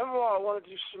that memoir. I want to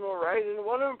do some more writing. I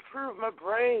want to improve my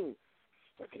brain.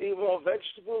 I could eat more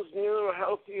vegetables, eat a little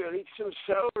healthier, eat some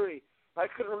celery. I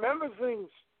could remember things.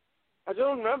 I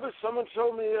don't remember. Someone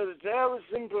told me the other day I was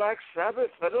in Black Sabbath.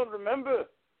 I don't remember.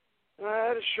 And I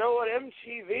had a show on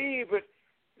MTV, but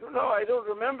I don't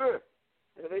remember.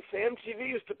 They say MTV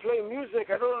used to play music.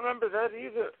 I don't remember that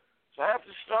either. So I have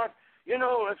to start,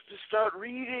 start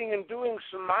reading and doing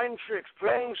some mind tricks,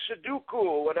 playing Sudoku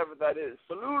or whatever that is,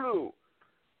 Salulu.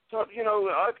 So,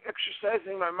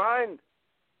 exercising my mind.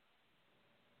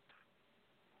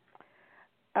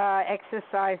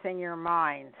 Exercising your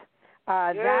mind.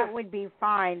 That would be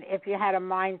fine if you had a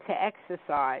mind to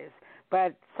exercise,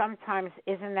 but sometimes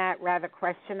isn't that rather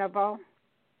questionable?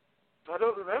 I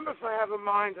don't remember if I have a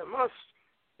mind. I must.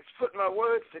 It's putting my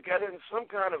words together in some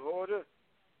kind of order.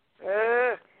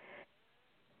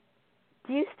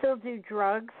 Do you still do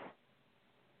drugs?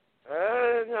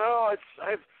 No,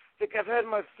 I think I've had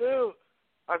my fill.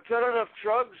 I've done enough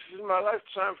drugs in my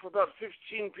lifetime for about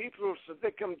 15 people, so I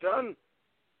think I'm done.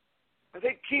 I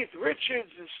think Keith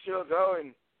Richards is still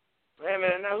going. Wait a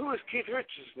minute, now who is Keith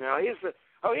Richards now? He's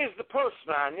the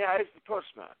postman. Yeah, he's the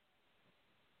postman.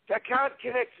 I can't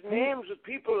connect names with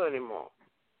people anymore.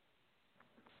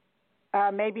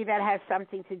 Maybe that has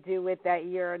something to do with that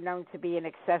you're known to be an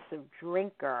excessive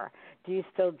drinker. Do you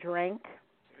still drink?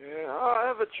 Yeah, I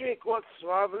have a drink once in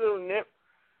a while, a little nip.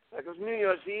 Like it was New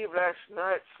Year's Eve last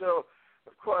night, so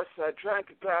of course I drank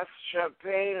a glass of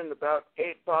champagne and about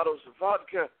 8 bottles of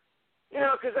vodka.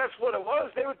 Because that's what it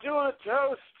was. They were doing a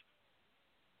toast.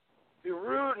 Be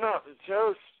rude not to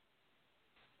toast.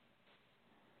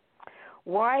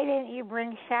 Why didn't you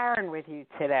bring Sharon with you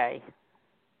today?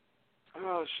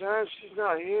 Oh, Sharon, she's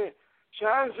not here.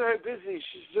 Sharon's very busy.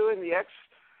 She's doing the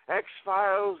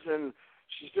X-Files, and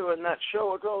she's doing that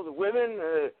show with all the women.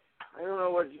 I don't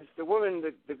know what it's the woman,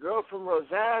 the girl from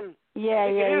Roseanne. Yeah,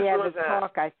 Roseanne. The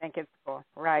Talk, I think it's called.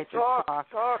 Right, the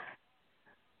Talk.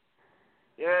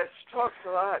 Yeah, she talks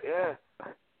a lot, yeah.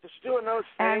 Just doing those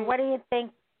things. And what do you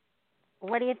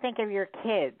think of your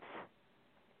kids?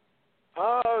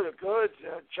 Oh, they're good.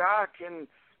 Jack and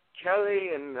Kelly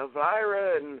and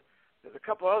Elvira, and there's a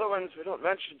couple other ones we don't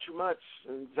mention too much.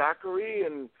 And Zachary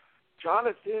and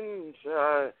Jonathan,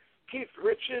 and, Keith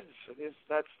Richards.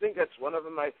 I think that's one of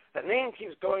them. That name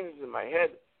keeps going into my head.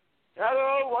 Yeah, they're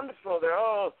all wonderful.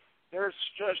 They're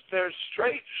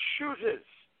straight shooters.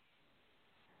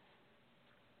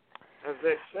 As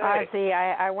they say. Ozzy,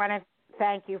 I want to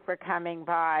thank you for coming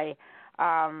by,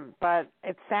 but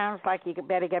it sounds like you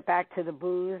better get back to the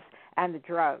booze and the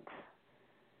drugs.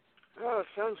 Oh,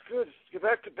 sounds good. Get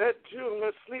back to bed, too, and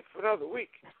let's sleep for another week.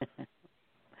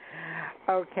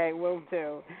 Okay, will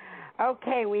do.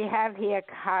 Okay, we have here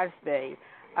Cosby.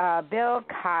 Bill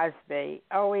Cosby.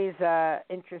 Always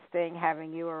interesting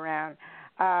having you around.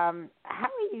 How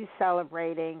are you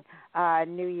celebrating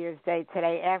New Year's Day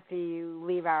today after you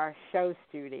leave our show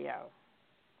studio?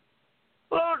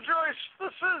 Hello, Joyce.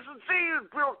 This is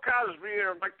indeed Bill Cosby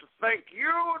here. I'd like to thank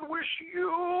you and wish you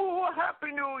a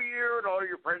Happy New Year and all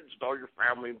your friends and all your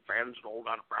family and fans and all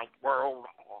that around the world.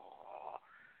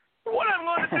 What I'm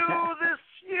going to do this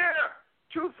year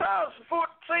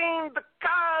 2014, the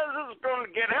cause is going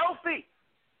to get healthy.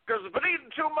 Because if I've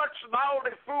eaten too much of the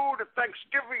holiday food at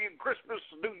Thanksgiving and Christmas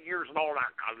and New Year's and all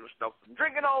that kind of stuff, and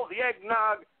drinking all the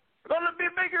eggnog, I'm going to be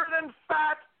bigger than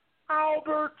fat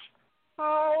Albert.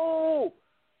 Oh.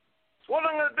 So what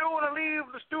I'm going to do when I leave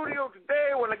the studio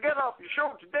today, when I get off the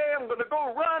show today, I'm going to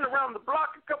go run around the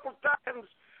block a couple of times.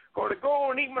 Going to go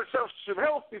and eat myself some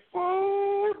healthy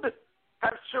food.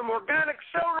 Have some organic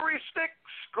celery sticks.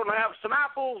 Going to have some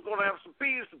apples. Going to have some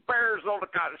peas, some pears, all the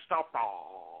kind of stuff.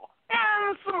 Oh.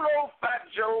 And some low-fat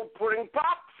Jello pudding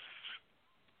pops.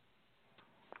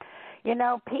 You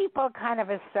know, people kind of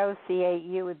associate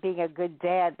you with being a good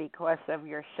dad because of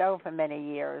your show for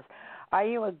many years. Are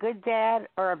you a good dad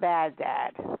or a bad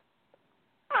dad?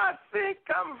 I think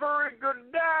I'm a very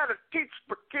good dad. I teach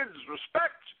my kids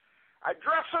respect. I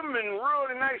dress them in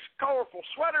really nice, colorful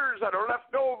sweaters that are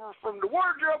left over from the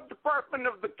wardrobe department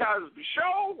of the Cosby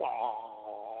Show.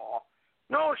 Aww.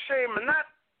 No shame in that.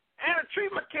 And I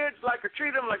treat my kids like I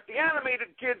treat them like the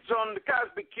animated kids on the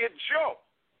Cosby Kids Show.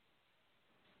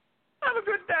 I'm a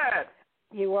good dad.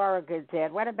 You are a good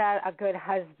dad. What about a good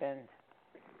husband?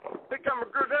 I think I'm a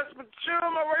good husband, too.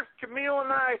 My wife, Camille,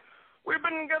 and I, we've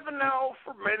been together now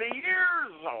for many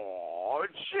years. Oh,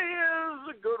 she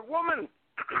is a good woman.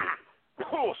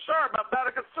 Oh, sorry about that.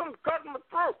 I got something caught in my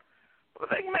throat.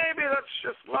 But I think maybe that's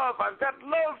just love. I've got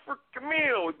love for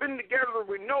Camille. We've been together.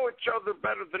 We know each other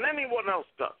better than anyone else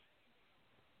does.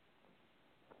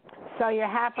 So you're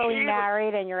happily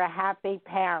married and you're a happy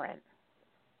parent.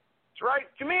 That's right.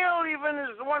 Camille even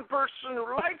is the one person who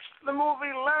likes the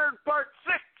movie Leonard Part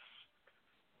 6.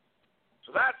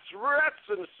 So that's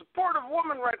a supportive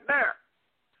woman right there.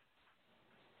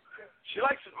 She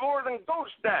likes it more than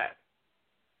Ghost Dad.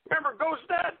 Remember Ghost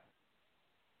Dad?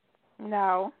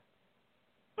 No.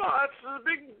 Oh, that's a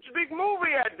big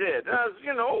movie I did.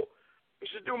 You know, I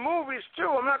should do movies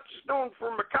too. I'm not just known for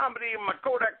my comedy and my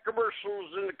Kodak commercials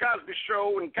and the Cosby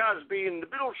Show and Cosby and the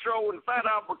Bill Show and Fat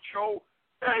Albert Show.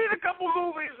 I did a couple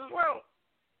movies as well.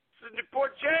 Sidney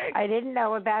Poitier. I didn't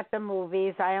know about the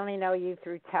movies. I only know you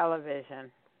through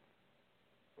television.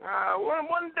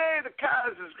 One day the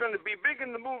Cos is going to be big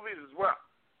in the movies as well.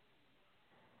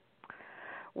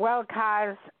 Well,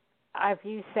 Cos, if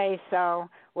you say so,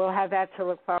 we'll have that to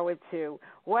look forward to.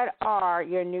 What are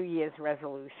your New Year's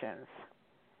resolutions?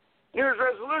 New Year's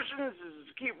resolutions is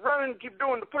to keep running, keep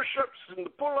doing the push-ups and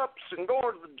the pull-ups and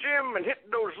going to the gym and hitting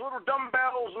those little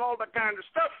dumbbells and all that kind of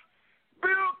stuff.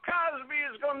 Bill Cosby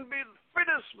is going to be the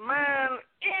fittest man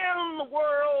in the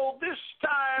world this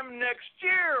time next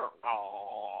year.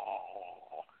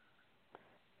 Oh.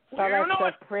 So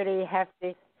that's a pretty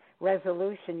hefty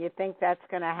resolution. You think that's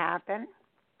going to happen?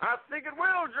 I think it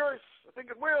will, Joyce. I think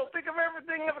it will. Think of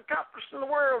everything I've accomplished in the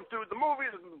world through the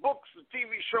movies and the books, the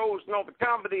TV shows, and all the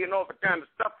comedy and all that kind of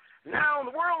stuff. Now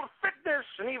in the world of fitness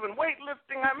and even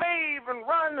weightlifting, I may even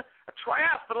run a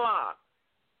triathlon.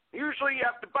 Usually you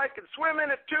have to bike and swim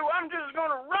in it, too. I'm just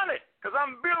going to run it because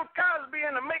I'm Bill Cosby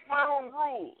and I make my own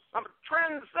rules. I'm a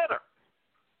trendsetter.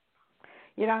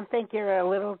 You don't think you're a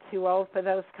little too old for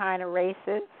those kind of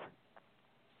races?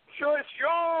 Joyce, you're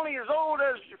only as old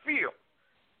as you feel.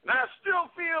 And I still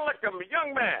feel like I'm a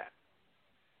young man.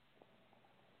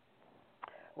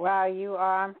 Well, you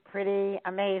are pretty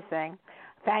amazing.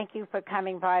 Thank you for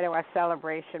coming by to our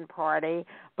celebration party.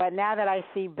 But now that I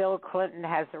see Bill Clinton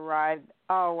has arrived,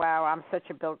 oh, wow, I'm such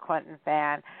a Bill Clinton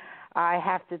fan. I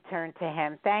have to turn to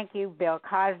him. Thank you, Bill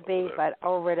Cosby, but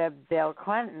over to Bill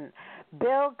Clinton.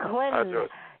 Bill Clinton,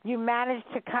 you managed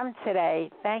to come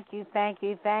today. Thank you, thank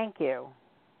you, thank you.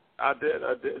 I did,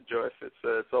 Joyce.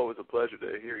 It's always a pleasure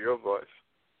to hear your voice.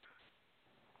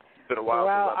 It's been a while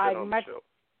since I've been on the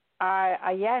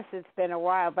show. Yes, it's been a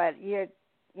while, but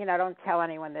don't tell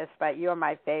anyone this, but you're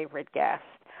my favorite guest.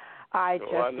 I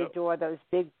adore those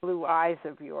big blue eyes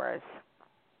of yours.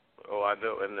 Oh, I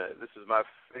know, and this is my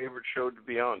favorite show to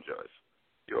be on, Joyce.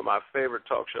 You're my favorite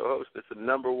talk show host. It's the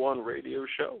 #1 radio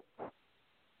show.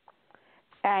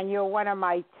 And you're one of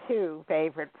my 2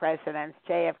 favorite presidents,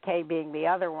 JFK being the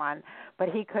other one, but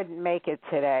he couldn't make it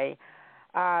today.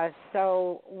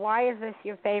 So why is this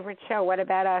your favorite show? What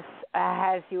about us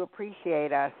has you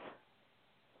appreciate us?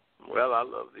 Well, I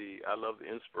love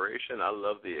the inspiration. I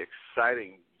love the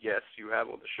exciting guests you have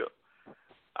on the show.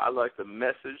 I like the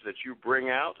message that you bring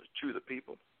out to the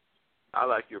people. I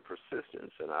like your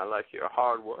persistence, and I like your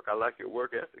hard work. I like your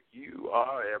work ethic. You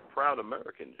are a proud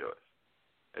American, Joyce.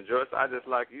 And, Joyce, I just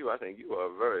like you. I think you are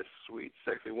a very sweet,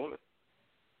 sexy woman.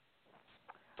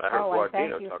 I heard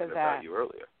Guardino talking about you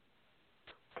earlier.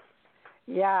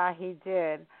 Yeah, he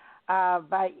did.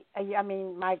 But, I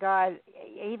mean, my God,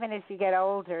 even as you get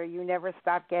older, you never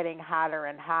stop getting hotter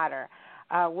and hotter.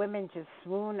 Women just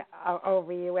swoon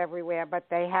over you everywhere, but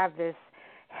they have this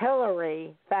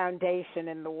Hillary foundation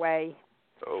in the way.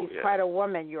 Oh, She's quite a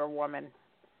woman, your woman.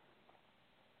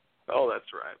 Oh,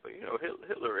 that's right. But,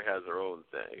 Hillary has her own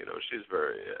thing. She's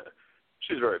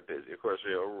very busy. Of course,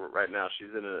 right now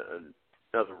she's in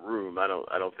another room. I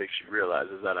don't think she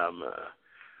realizes that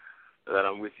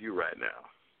I'm with you right now.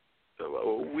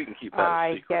 So we can keep that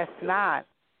a secret. I guess not.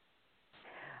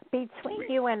 Between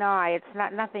you and I,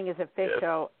 nothing is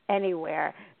official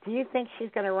anywhere. Do you think she's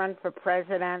going to run for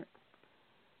president?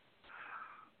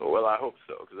 Well, I hope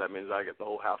so, because that means I get the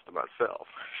whole house to myself.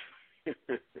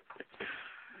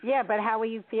 Yeah, but how will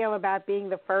you feel about being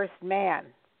the first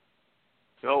man?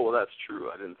 Oh, well, that's true.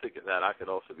 I didn't think of that. I could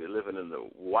also be living in the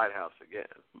White House again.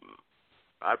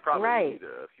 I'd probably need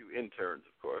a few interns,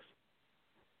 of course.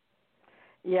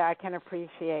 Yeah, I can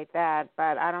appreciate that,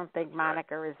 but I don't think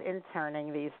Monica is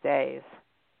interning these days.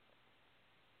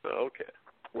 Okay.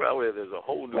 Well, there's a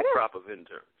whole new crop of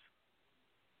interns.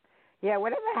 Yeah,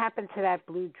 whatever happened to that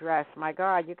blue dress? My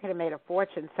God, you could have made a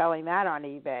fortune selling that on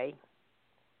eBay.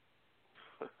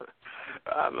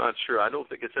 I'm not sure. I don't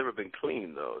think it's ever been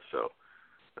cleaned, though, so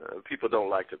people don't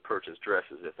like to purchase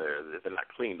dresses if they're not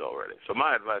cleaned already. So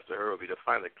my advice to her would be to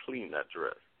finally clean that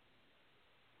dress.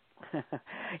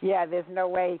 Yeah, there's no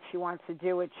way she wants to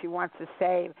do it. She wants to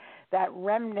save that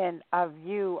remnant of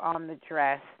you on the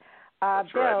dress.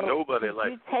 That's Bill, right. Nobody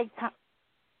likes. You take time.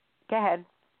 Go ahead.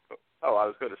 Oh, I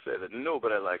was going to say that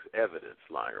nobody likes evidence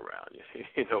lying around.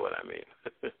 You know what I mean?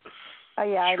 Oh,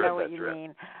 yeah, I know what you dress.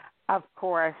 mean. Of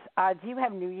course. Do you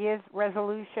have New Year's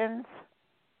resolutions?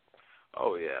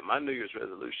 Oh, yeah. My New Year's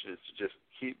resolution is to just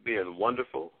keep being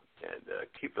wonderful and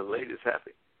keep the ladies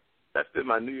happy. That's been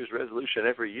my New Year's resolution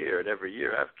every year, and every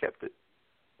year I've kept it.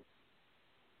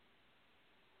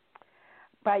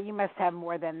 But you must have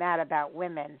more than that about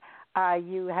women.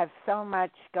 You have so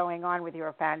much going on with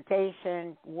your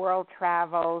foundation, world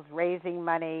travels, raising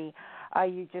money.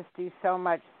 You just do so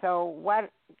much. So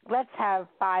let's have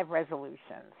 5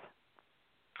 resolutions.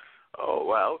 Oh,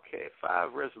 well, okay.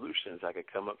 5 resolutions I could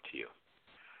come up to you.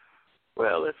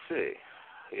 Well, let's see.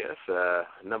 Yes,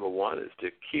 number 1 is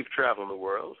to keep traveling the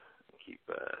world, keep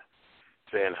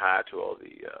saying hi to all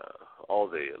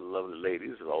the lovely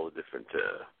ladies of all the different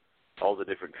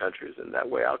countries, and that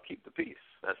way I'll keep the peace.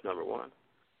 That's number 1.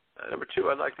 Number 2,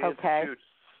 I'd like to institute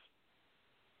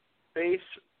space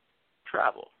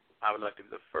travel. I would like to be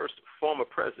the first former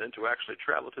president to actually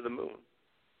travel to the moon.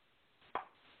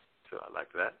 So I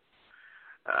like that.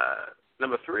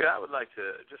 Number 3, I would like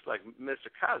to, just like Mr.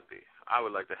 Cosby, I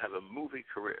would like to have a movie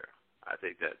career. I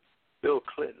think that Bill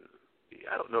Clinton,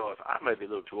 I don't know if I might be a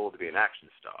little too old to be an action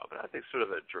star, but I think sort of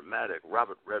a dramatic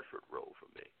Robert Redford role for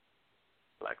me.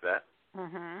 Like that.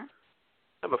 Mm-hmm.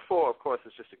 Number 4, of course,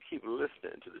 is just to keep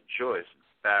listening to the Joyce,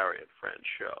 Barry, and Friends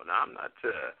show. Now, I'm not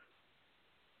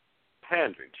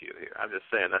pandering to you here. I'm just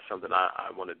saying that's something I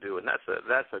want to do, and that's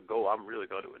a goal I'm really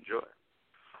going to enjoy.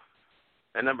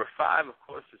 And number 5, of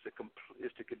course, is to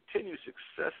continue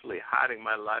successfully hiding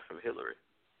my life from Hillary.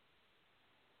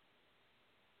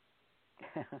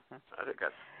 I think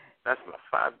that's my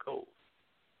 5 goals.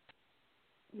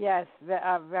 Yes,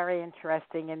 very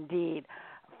interesting indeed.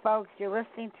 Folks, you're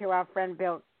listening to our friend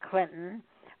Bill Clinton,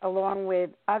 along with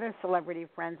other celebrity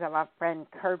friends of our friend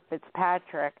Kurt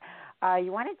Fitzpatrick.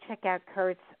 You want to check out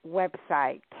Kurt's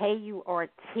website,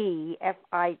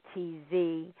 KurtFitzpatrick,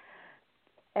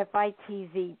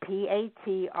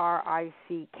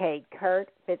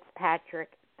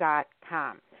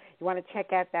 KurtFitzpatrick.com. You want to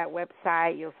check out that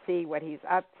website. You'll see what he's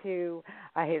up to,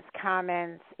 his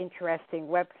comments, interesting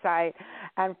website.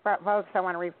 And folks, I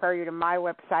want to refer you to my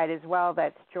website as well.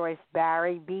 That's Joyce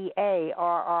Barrie, BARRIE,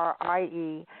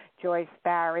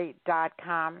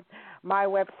 JoyceBarrie.com. My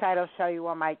website will show you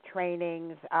all my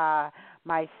trainings,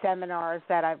 my seminars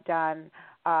that I've done,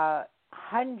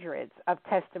 hundreds of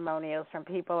testimonials from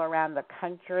people around the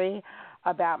country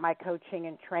about my coaching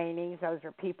and trainings. Those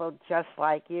are people just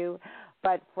like you.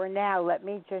 But for now, let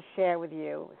me just share with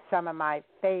you some of my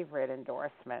favorite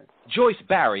endorsements. Joyce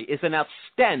Barrie is an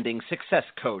outstanding success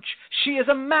coach. She is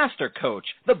a master coach,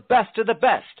 the best of the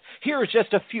best. Here are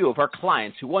just a few of her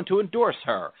clients who want to endorse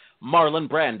her. Marlon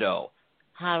Brando.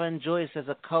 Hiring Joyce as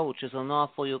a coach is an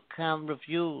offer you can't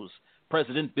refuse.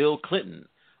 President Bill Clinton.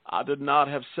 I did not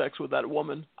have sex with that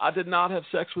woman. I did not have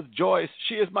sex with Joyce.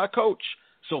 She is my coach.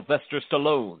 Sylvester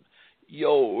Stallone.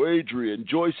 Yo, Adrian,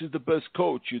 Joyce is the best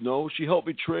coach, you know. She helped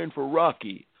me train for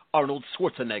Rocky. Arnold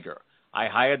Schwarzenegger. I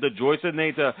hired the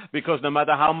Joyceinator because no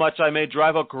matter how much I may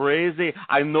drive her crazy,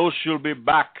 I know she'll be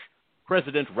back.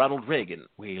 President Ronald Reagan.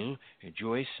 Well,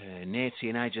 Joyce, Nancy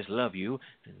and I just love you.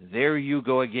 There you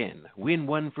go again. Win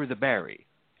one for the Barry.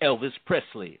 Elvis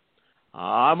Presley.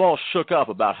 I'm all shook up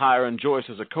about hiring Joyce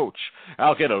as a coach.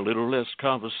 I'll get a little less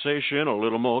conversation, a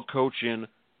little more coaching.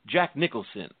 Jack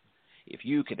Nicholson. If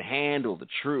you can handle the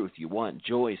truth, you want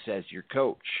Joyce as your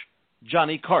coach.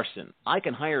 Johnny Carson. I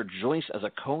can hire Joyce as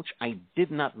a coach? I did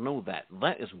not know that.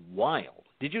 That is wild.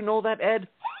 Did you know that, Ed?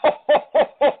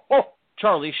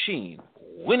 Charlie Sheen.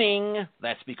 Winning.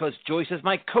 That's because Joyce is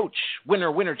my coach.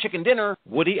 Winner, winner, chicken dinner.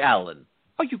 Woody Allen.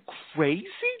 Are you crazy?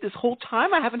 This whole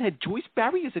time I haven't had Joyce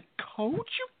Barry as a coach?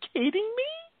 You kidding me?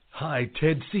 Hi,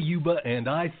 Ted Ciuba, and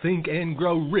I Think and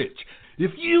Grow Rich.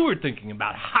 If you were thinking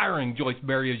about hiring Joyce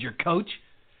Barry as your coach,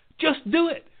 just do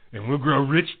it, and we'll grow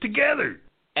rich together.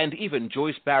 And even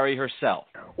Joyce Barry herself.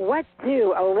 What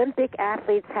do Olympic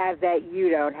athletes have that you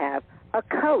don't have? A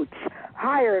coach.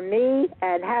 Hire me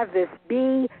and have this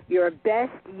be your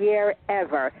best year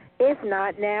ever. If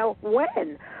not now,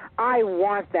 when? I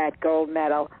want that gold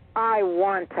medal. I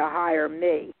want to hire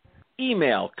me.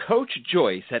 Email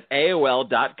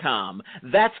CoachJoyce@AOL.com.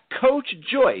 That's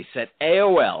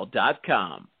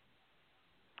CoachJoyce@AOL.com.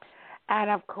 And,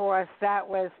 of course, that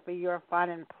was for your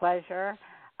fun and pleasure,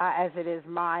 as it is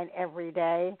mine every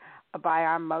day, by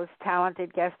our most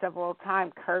talented guest of all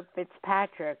time, Kurt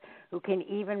Fitzpatrick, who can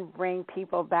even bring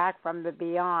people back from the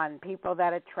beyond, people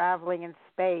that are traveling in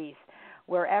space.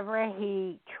 Wherever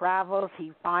he travels,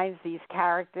 he finds these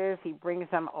characters. He brings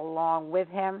them along with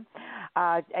him,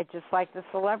 just like the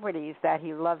celebrities that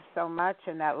he loves so much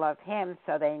and that love him,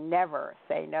 so they never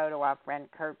say no to our friend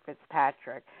Kurt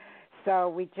Fitzpatrick. So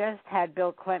we just had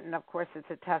Bill Clinton. Of course,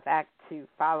 it's a tough act to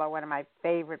follow, one of my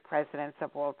favorite presidents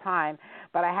of all time.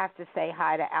 But I have to say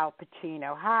hi to Al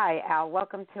Pacino. Hi, Al.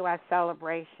 Welcome to our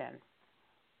celebration.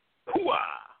 Hooah!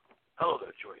 Hello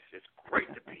there, Joyce. It's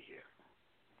great to be here.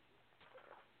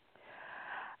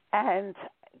 And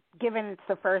given it's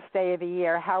the first day of the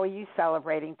year, how are you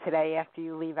celebrating today after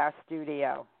you leave our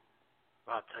studio?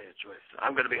 I'll tell you, Joyce,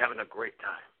 I'm going to be having a great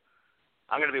time.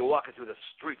 I'm going to be walking through the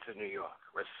streets of New York,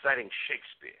 reciting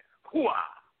Shakespeare.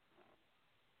 Hooah!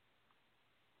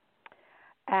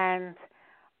 And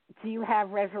do you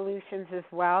have resolutions as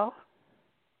well?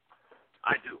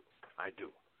 I do.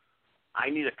 I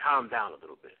need to calm down a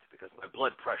little bit because my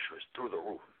blood pressure is through the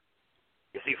roof.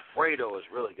 You see, Fredo is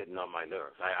really getting on my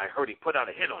nerves. I heard he put out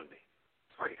a hit on me.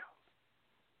 Fredo.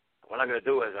 What I'm going to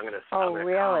do is I'm going to calm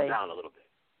down a little bit.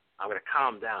 I'm going to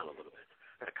calm down a little bit.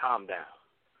 I'm going to calm down.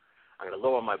 I'm going to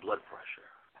lower my blood pressure.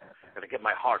 I'm going to get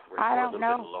my heart rate a little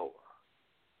bit lower.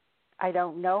 I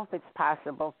don't know if it's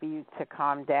possible for you to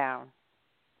calm down.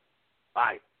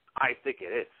 I think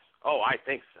it is. Oh, I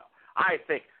think so. I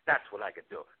think that's what I could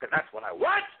do because that's what I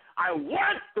want. I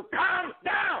want to calm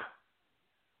down.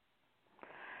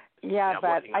 Yeah,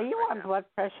 but are you on blood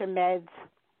pressure meds?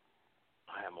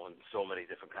 I am on so many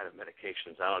different kind of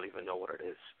medications. I don't even know what it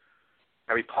is.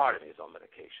 Every part of me is on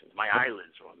medications. My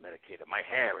eyelids are on medicated. My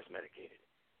hair is medicated.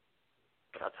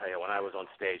 But I'll tell you, when I was on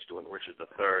stage doing Richard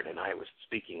III and I was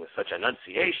speaking with such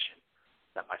enunciation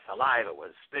that my saliva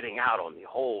was spitting out on the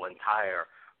whole entire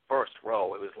first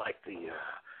row, it was like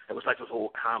those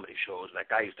old comedy shows. That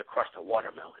guy used to crush the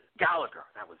watermelon. Gallagher,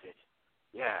 that was it.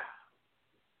 Yeah.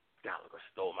 Gallagher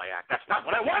stole my act. That's not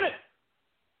what I wanted.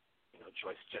 You know,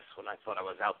 Joyce, just when I thought I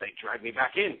was out, they dragged me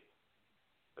back in.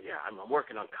 But yeah, I'm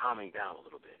working on calming down a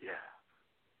little bit. Yeah.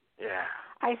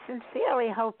 I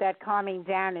sincerely hope that calming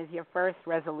down is your first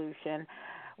resolution.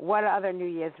 What other New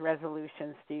Year's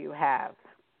resolutions do you have?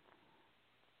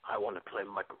 I want to play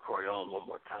Michael Corleone one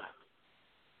more time.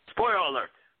 Spoiler alert.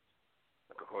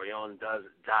 Michael Corleone does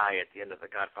die at the end of The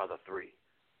Godfather 3.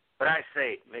 But I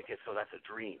say, make it so that's a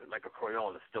dream, and Michael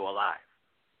Corleone is still alive.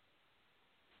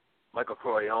 Michael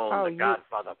Corleone, The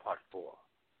Godfather Part 4.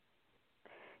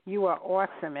 You are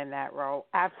awesome in that role,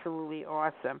 absolutely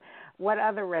awesome. What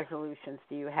other resolutions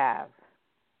do you have?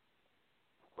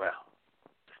 Well,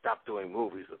 stop doing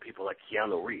movies with people like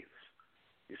Keanu Reeves.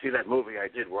 You see that movie I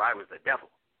did where I was the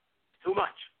devil? Too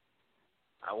much.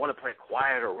 I want to play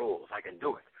quieter roles. I can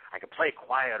do it. I can play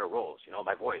quieter roles. You know,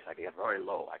 my voice, I can get very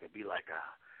low. I could be like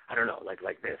I don't know, like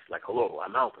this, like, hello,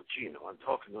 I'm Al Pacino. I'm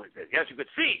talking like this. Yes, you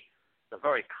could see the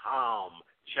very calm,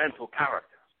 gentle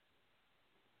character.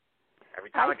 Every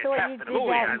time I get cast in a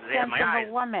movie, I have my eyes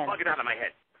bugging out of my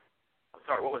head. I'm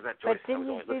sorry, what was that, Joyce? But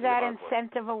didn't you do that in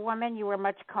Scent of a Woman? You were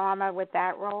much calmer with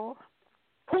that role?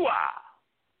 Hooah!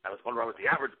 That was one where I was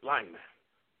the average blind man.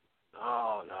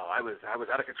 Oh, no, I was out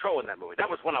of control in that movie.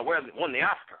 That was when I won the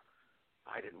Oscar.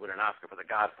 I didn't win an Oscar for The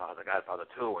Godfather, Godfather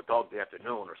 2, or Dog Day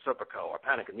Afternoon, or Serpico, or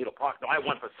Panic in Needle Park. No, I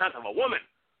won for Scent of a Woman.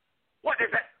 What is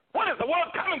that? What is the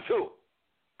world coming to?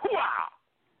 Hoo-ah!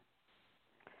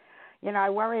 You know, I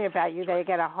worry about you. They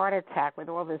get a heart attack with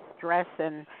all this stress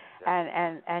and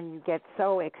you get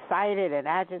so excited and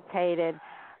agitated.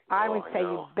 I would say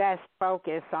you best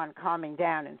focus on calming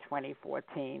down in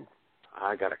 2014.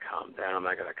 I got to calm down.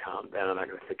 I got to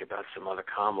think about some other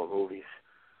calmer movies.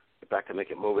 Get back to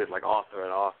making movies like Arthur,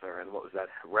 and what was that?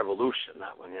 Revolution,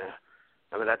 that one, yeah.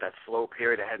 Remember that slow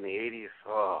period I had in the 80s?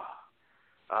 Oh,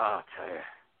 I'll tell you.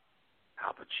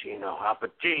 Al Pacino.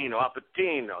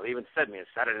 They even said me in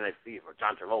Saturday Night Fever.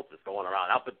 John Travolta's going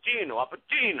around. Al Pacino.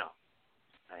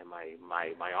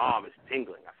 My arm is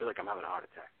tingling. I feel like I'm having a heart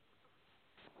attack.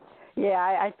 Yeah,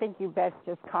 I think you best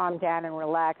just calm down and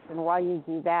relax. And while you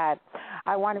do that,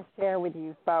 I want to share with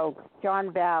you folks,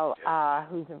 John Bell,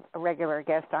 who's a regular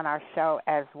guest on our show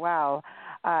as well,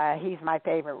 he's my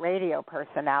favorite radio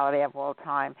personality of all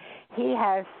time. He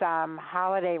has some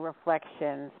holiday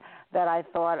reflections that I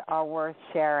thought are worth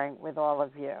sharing with all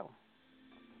of you.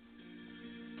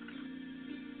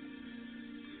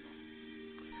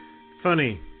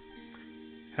 Funny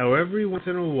how every once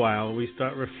in a while we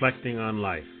start reflecting on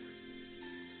life.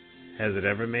 Has it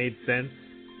ever made sense?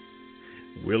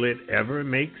 Will it ever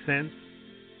make sense?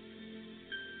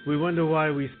 We wonder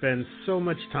why we spend so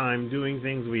much time doing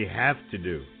things we have to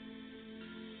do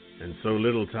and so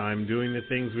little time doing the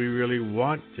things we really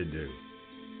want to do.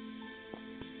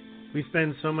 We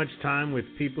spend so much time with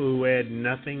people who add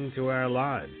nothing to our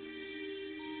lives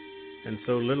and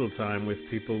so little time with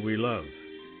people we love.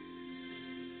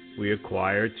 We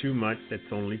acquire too much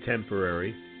that's only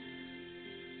temporary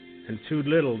and too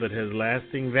little that has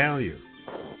lasting value.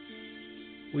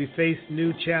 We face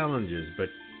new challenges, but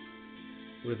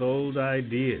with old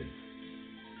ideas.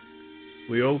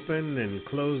 We open and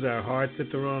close our hearts at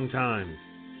the wrong times,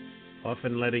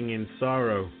 often letting in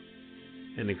sorrow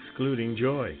and excluding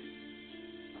joy.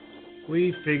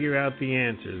 We figure out the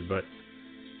answers, but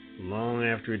long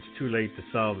after it's too late to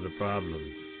solve the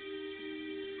problems.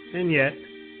 And yet,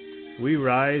 we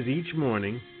rise each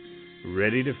morning,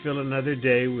 ready to fill another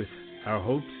day with our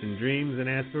hopes and dreams and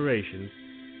aspirations,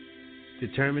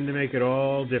 determined to make it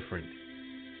all different,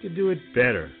 to do it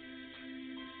better,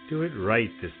 do it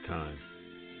right this time.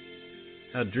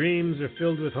 Our dreams are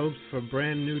filled with hopes for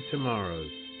brand new tomorrows.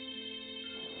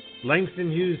 Langston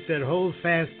Hughes said, "Hold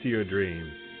fast to your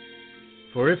dreams,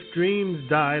 for if dreams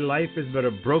die, life is but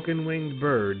a broken-winged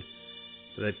bird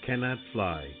that cannot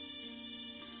fly."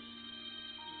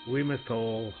 We must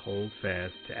all hold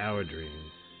fast to our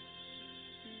dreams,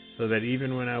 so that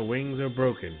even when our wings are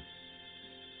broken,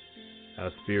 our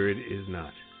spirit is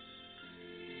not.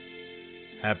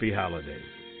 Happy holidays.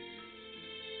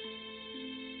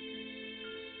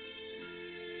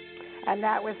 And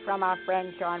that was from our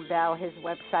friend John Bell. His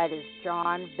website is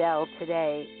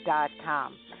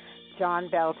johnbelltoday.com.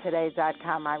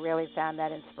 johnbelltoday.com. I really found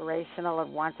that inspirational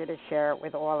and wanted to share it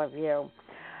with all of you.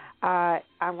 I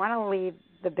want to leave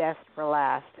the best for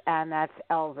last, and that's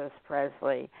Elvis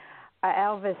Presley.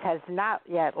 Elvis has not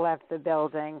yet left the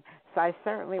building, so I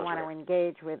certainly want to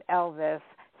engage with Elvis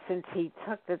since he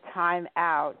took the time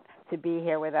out to be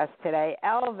here with us today.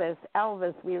 Elvis,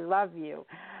 we love you.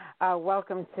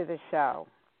 Welcome to the show.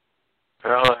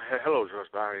 Hello, Joyce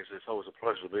Barry. It's always a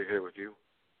pleasure to be here with you.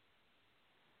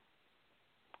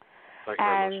 Thank you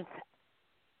very much.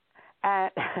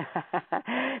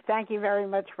 Thank you very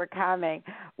much for coming.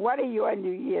 What are your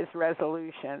New Year's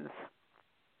resolutions?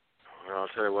 Well, I'll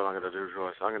tell you what I'm going to do,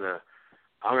 Joyce. I'm going to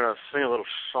sing a little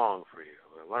song for you.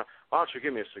 Why don't you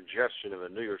give me a suggestion of a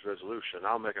New Year's resolution?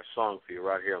 I'll make a song for you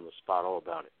right here on the spot, all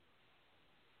about it.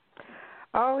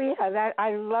 Oh yeah,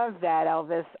 I love that,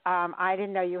 Elvis. I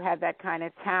didn't know you had that kind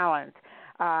of talent.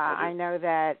 I know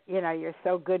that you're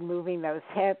so good moving those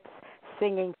hips,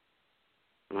 singing.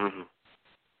 Mm-hmm.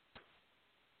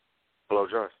 Hello,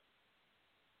 Joyce.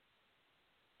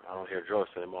 I don't hear Joyce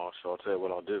anymore, so I'll tell you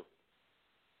what I'll do.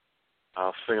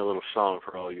 I'll sing a little song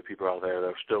for all you people out there that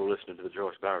are still listening to the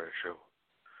Joyce Barry Show.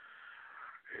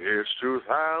 It's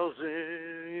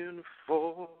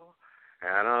 2004,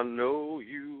 and I know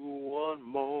you want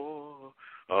more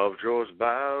of Joyce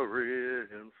Barry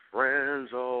and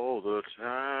friends all the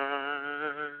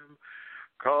time.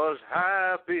 'Cause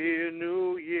Happy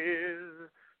New Year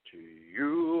to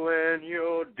you and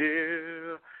your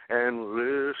dear, and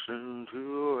listen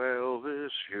to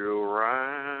Elvis he'll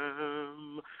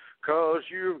rhyme. 'Cause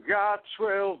you've got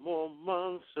 12 more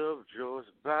months of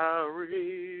Joyce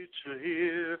Barry to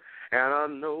hear, and I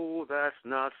know that's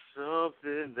not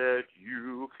something that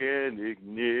you can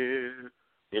ignore.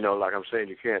 Like I'm saying,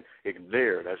 you can't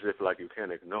ignore it, as if like you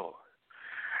can't ignore it.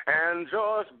 And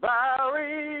Joyce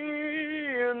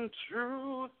Barry in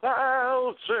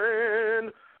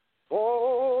 2014.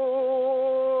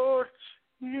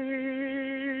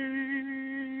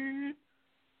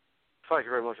 Thank you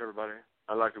very much, everybody.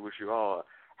 I'd like to wish you all a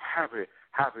happy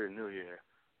New Year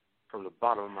from the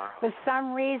bottom of my heart. For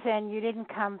some reason, you didn't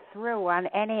come through on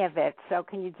any of it, so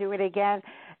can you do it again?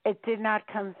 It did not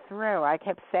come through. I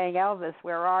kept saying, Elvis,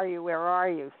 where are you? Where are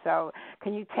you? So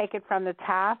can you take it from the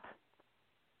top?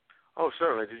 Oh,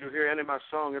 certainly. Did you hear any of my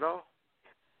song at all?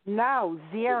 No,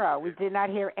 zero. We did not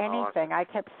hear anything. I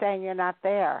kept saying you're not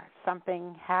there.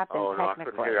 Something happened technically. I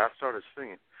couldn't hear. I started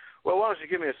singing. Well, why don't you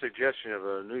give me a suggestion of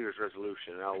a New Year's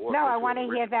resolution? And I'll work I want to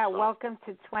hear that. Song. Welcome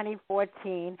to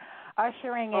 2014,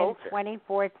 ushering in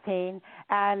 2014,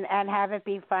 and have it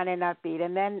be fun and upbeat.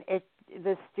 And then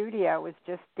the studio was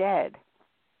just dead.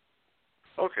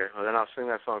 Okay, well, then I'll sing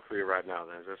that song for you right now.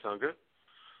 Then does that sound good?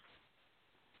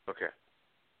 Okay.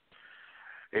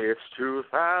 It's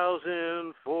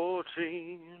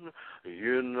 2014,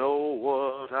 you know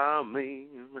what I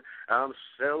mean. I'm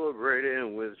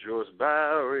celebrating with Joyce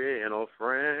Bowery and our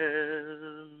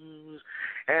friends.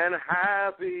 And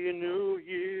Happy New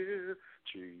Year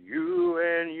to you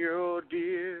and your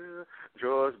dear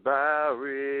Joyce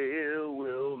Bowery.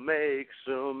 Will make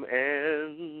some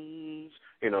ends.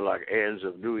 Like ends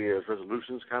of New Year's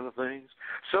resolutions kind of things.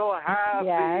 So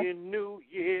Happy New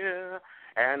Year.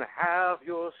 And have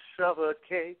yourself a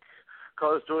cake,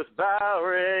 'cause Joyce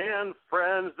Bowery and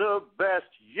friends, the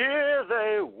best year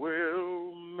they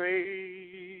will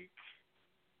make.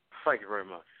 Thank you very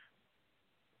much.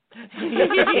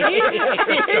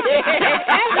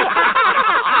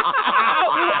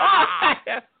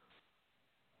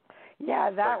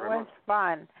 Yeah, that was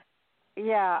fun.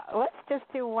 Yeah, let's just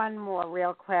do one more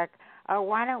real quick.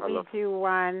 Why don't we do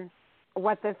one,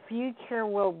 what the future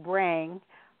will bring,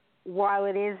 while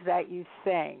it is that you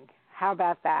sing. How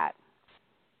about that?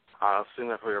 I'll sing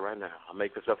that for you right now. I'll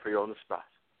make this up for you on the spot.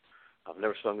 I've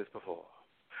never sung this before.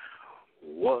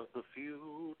 What the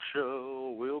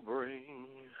future will bring,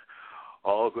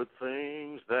 all good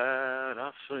things that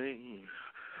I sing,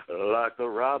 like the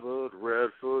Robert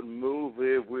Redford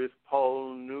movie with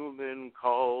Paul Newman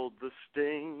called The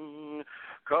Sting,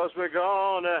 'cause we're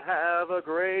gonna have a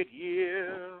great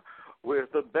year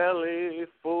with a belly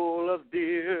full of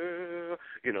deer,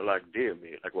 like deer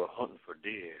meat, like we're hunting for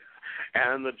deer.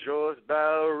 And the Joyce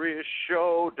Bowery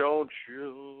Show, don't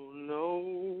you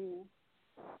know?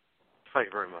 Thank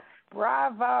you very much.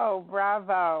 Bravo,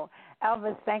 bravo.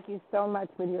 Elvis, thank you so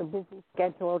much with your busy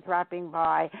schedule dropping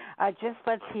by.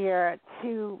 Let's hear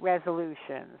 2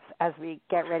 resolutions as we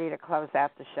get ready to close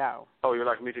out the show. Oh, you'd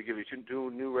like me to give you 2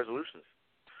 new resolutions?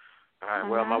 All right,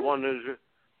 well, my one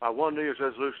New Year's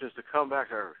resolution is to come back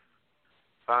to Earth.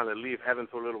 Finally leave heaven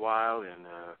for a little while and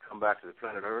come back to the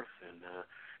planet Earth and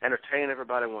entertain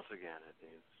everybody once again at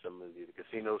some of the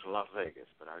casinos in Las Vegas.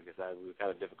 But I guess that would be kind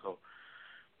of difficult.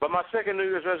 But my second New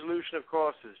Year's resolution, of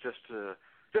course, is just to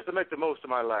make the most of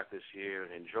my life this year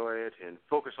and enjoy it and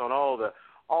focus on all the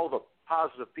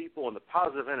positive people and the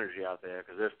positive energy out there,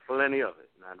 because there's plenty of it.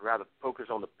 And I'd rather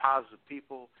focus on the positive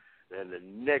people than the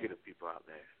negative people out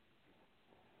there.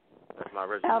 That's my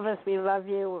resolution. Elvis, we love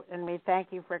you, and we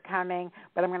thank you for coming.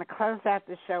 But I'm going to close out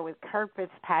the show with Kurt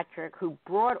Fitzpatrick, who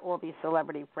brought all these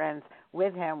celebrity friends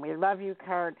with him. We love you,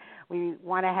 Kurt. We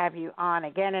want to have you on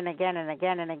again and again and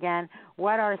again and again.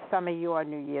 What are some of your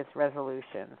New Year's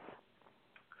resolutions?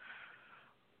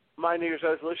 My New Year's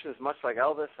resolution is much like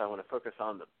Elvis. I want to focus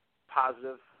on the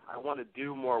positive. I want to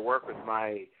do more work with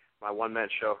my one-man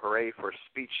show, Hooray for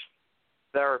Speech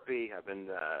Therapy. I've been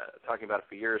talking about it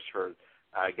for years, for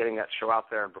getting that show out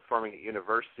there and performing at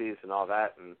universities and all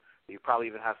that. And you probably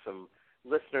even have some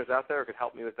listeners out there who could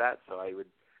help me with that, so I would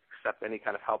accept any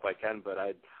kind of help I can. But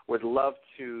I would love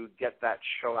to get that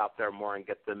show out there more and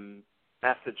get the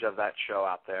message of that show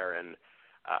out there and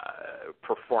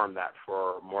perform that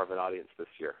for more of an audience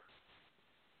this year.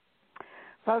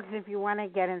 Folks, if you want to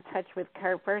get in touch with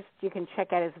Kurt first, you can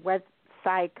check out his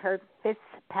website,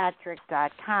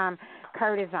 kurtfitzpatrick.com.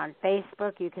 Kurt is on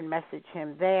Facebook. You can message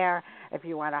him there. If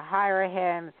you want to hire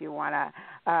him, if you want to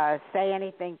say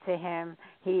anything to him,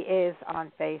 he is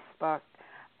on Facebook.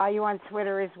 Are you on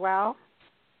Twitter as well?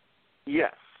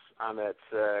 Yes. I'm at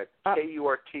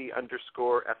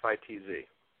KURT_FITZ.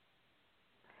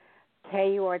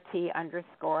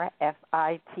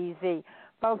 KURT_FITZ.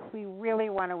 Folks, we really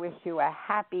want to wish you a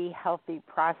happy, healthy,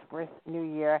 prosperous new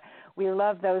year. We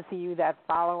love those of you that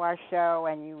follow our show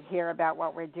and you hear about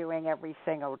what we're doing every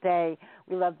single day.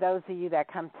 We love those of you that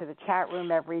come to the chat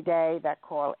room every day, that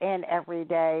call in every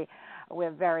day. We're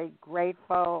very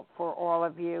grateful for all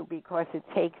of you because it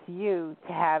takes you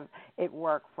to have it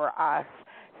work for us.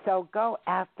 So go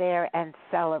out there and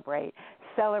celebrate.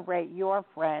 Celebrate your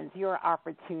friends, your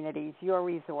opportunities, your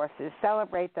resources.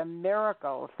 Celebrate the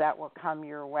miracles that will come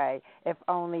your way if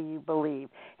only you believe.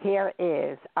 Here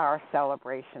is our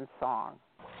celebration song.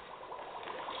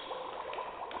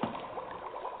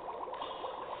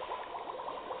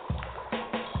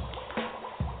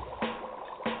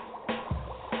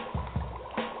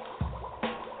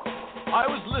 I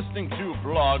was listening to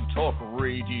Blog Talk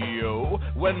Radio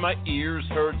when my ears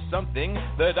heard something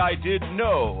that I didn't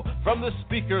know. From the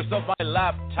speakers of my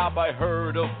laptop I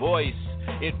heard a voice.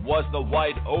 It was the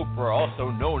White Oprah, also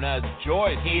known as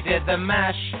Joyce. He did the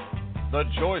mash. The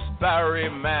Joyce Barry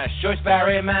mash. Joyce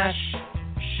Barry mash.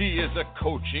 She is a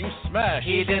coaching smash.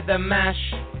 He did the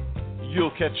mash.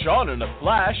 You'll catch on in a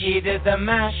flash. He did the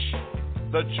mash.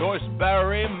 The Joyce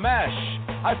Barry mash.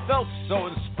 I felt so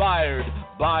inspired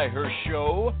by her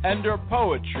show, and her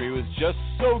poetry was just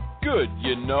so good,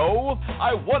 you know.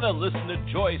 I want to listen to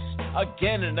Joyce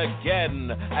again and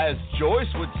again, as Joyce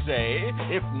would say,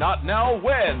 if not now,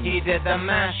 when? He did the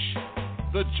mash.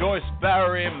 The Joyce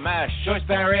Barry mash. Joyce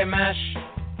Barry mash.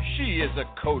 She is a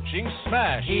coaching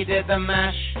smash. He did the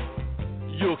mash.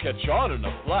 You'll catch on in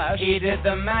a flash. He did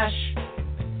the mash.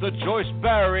 The Joyce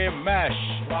Barry mash.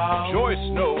 Wow.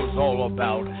 Joyce knows all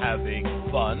about having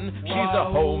fun. Wow. She's a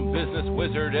home business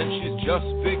wizard and she's just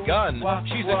begun. Wow.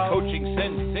 She's a coaching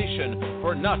sensation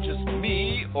for not just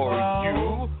me or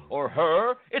you or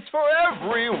her. It's for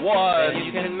everyone. Then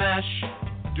you can mash.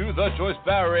 Do the Joyce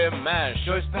Barry mash.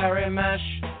 Joyce Barry mash.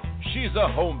 She's a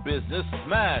home business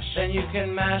smash. Then you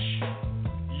can mash.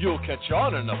 You'll catch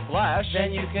on in a flash.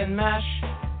 Then you can mash.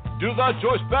 Do the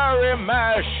Joyce Barry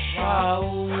mash.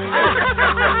 Wow.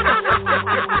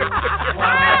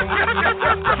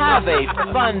 Have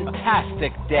a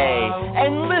fantastic day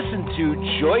and listen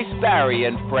to Joyce Barry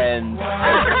and Friends.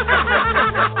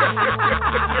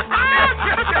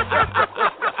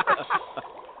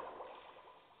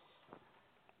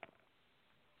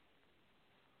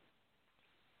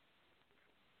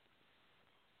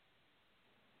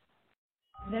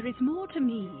 There is more to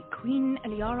me, Queen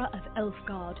Eliara of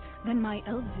Elfgard, than my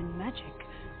elven magic.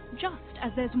 Just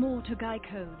as there's more to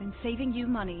Geico than saving you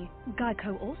money,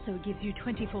 Geico also gives you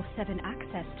 24/7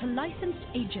 access to licensed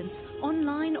agents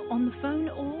online, on the phone,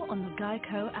 or on the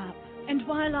Geico app. And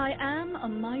while I am a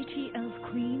mighty elf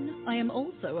queen, I am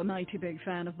also a mighty big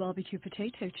fan of barbecue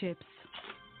potato chips.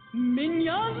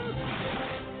 Minions!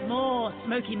 More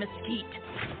smoky mesquite.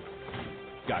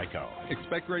 Geico.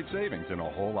 Expect great savings and a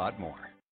whole lot more.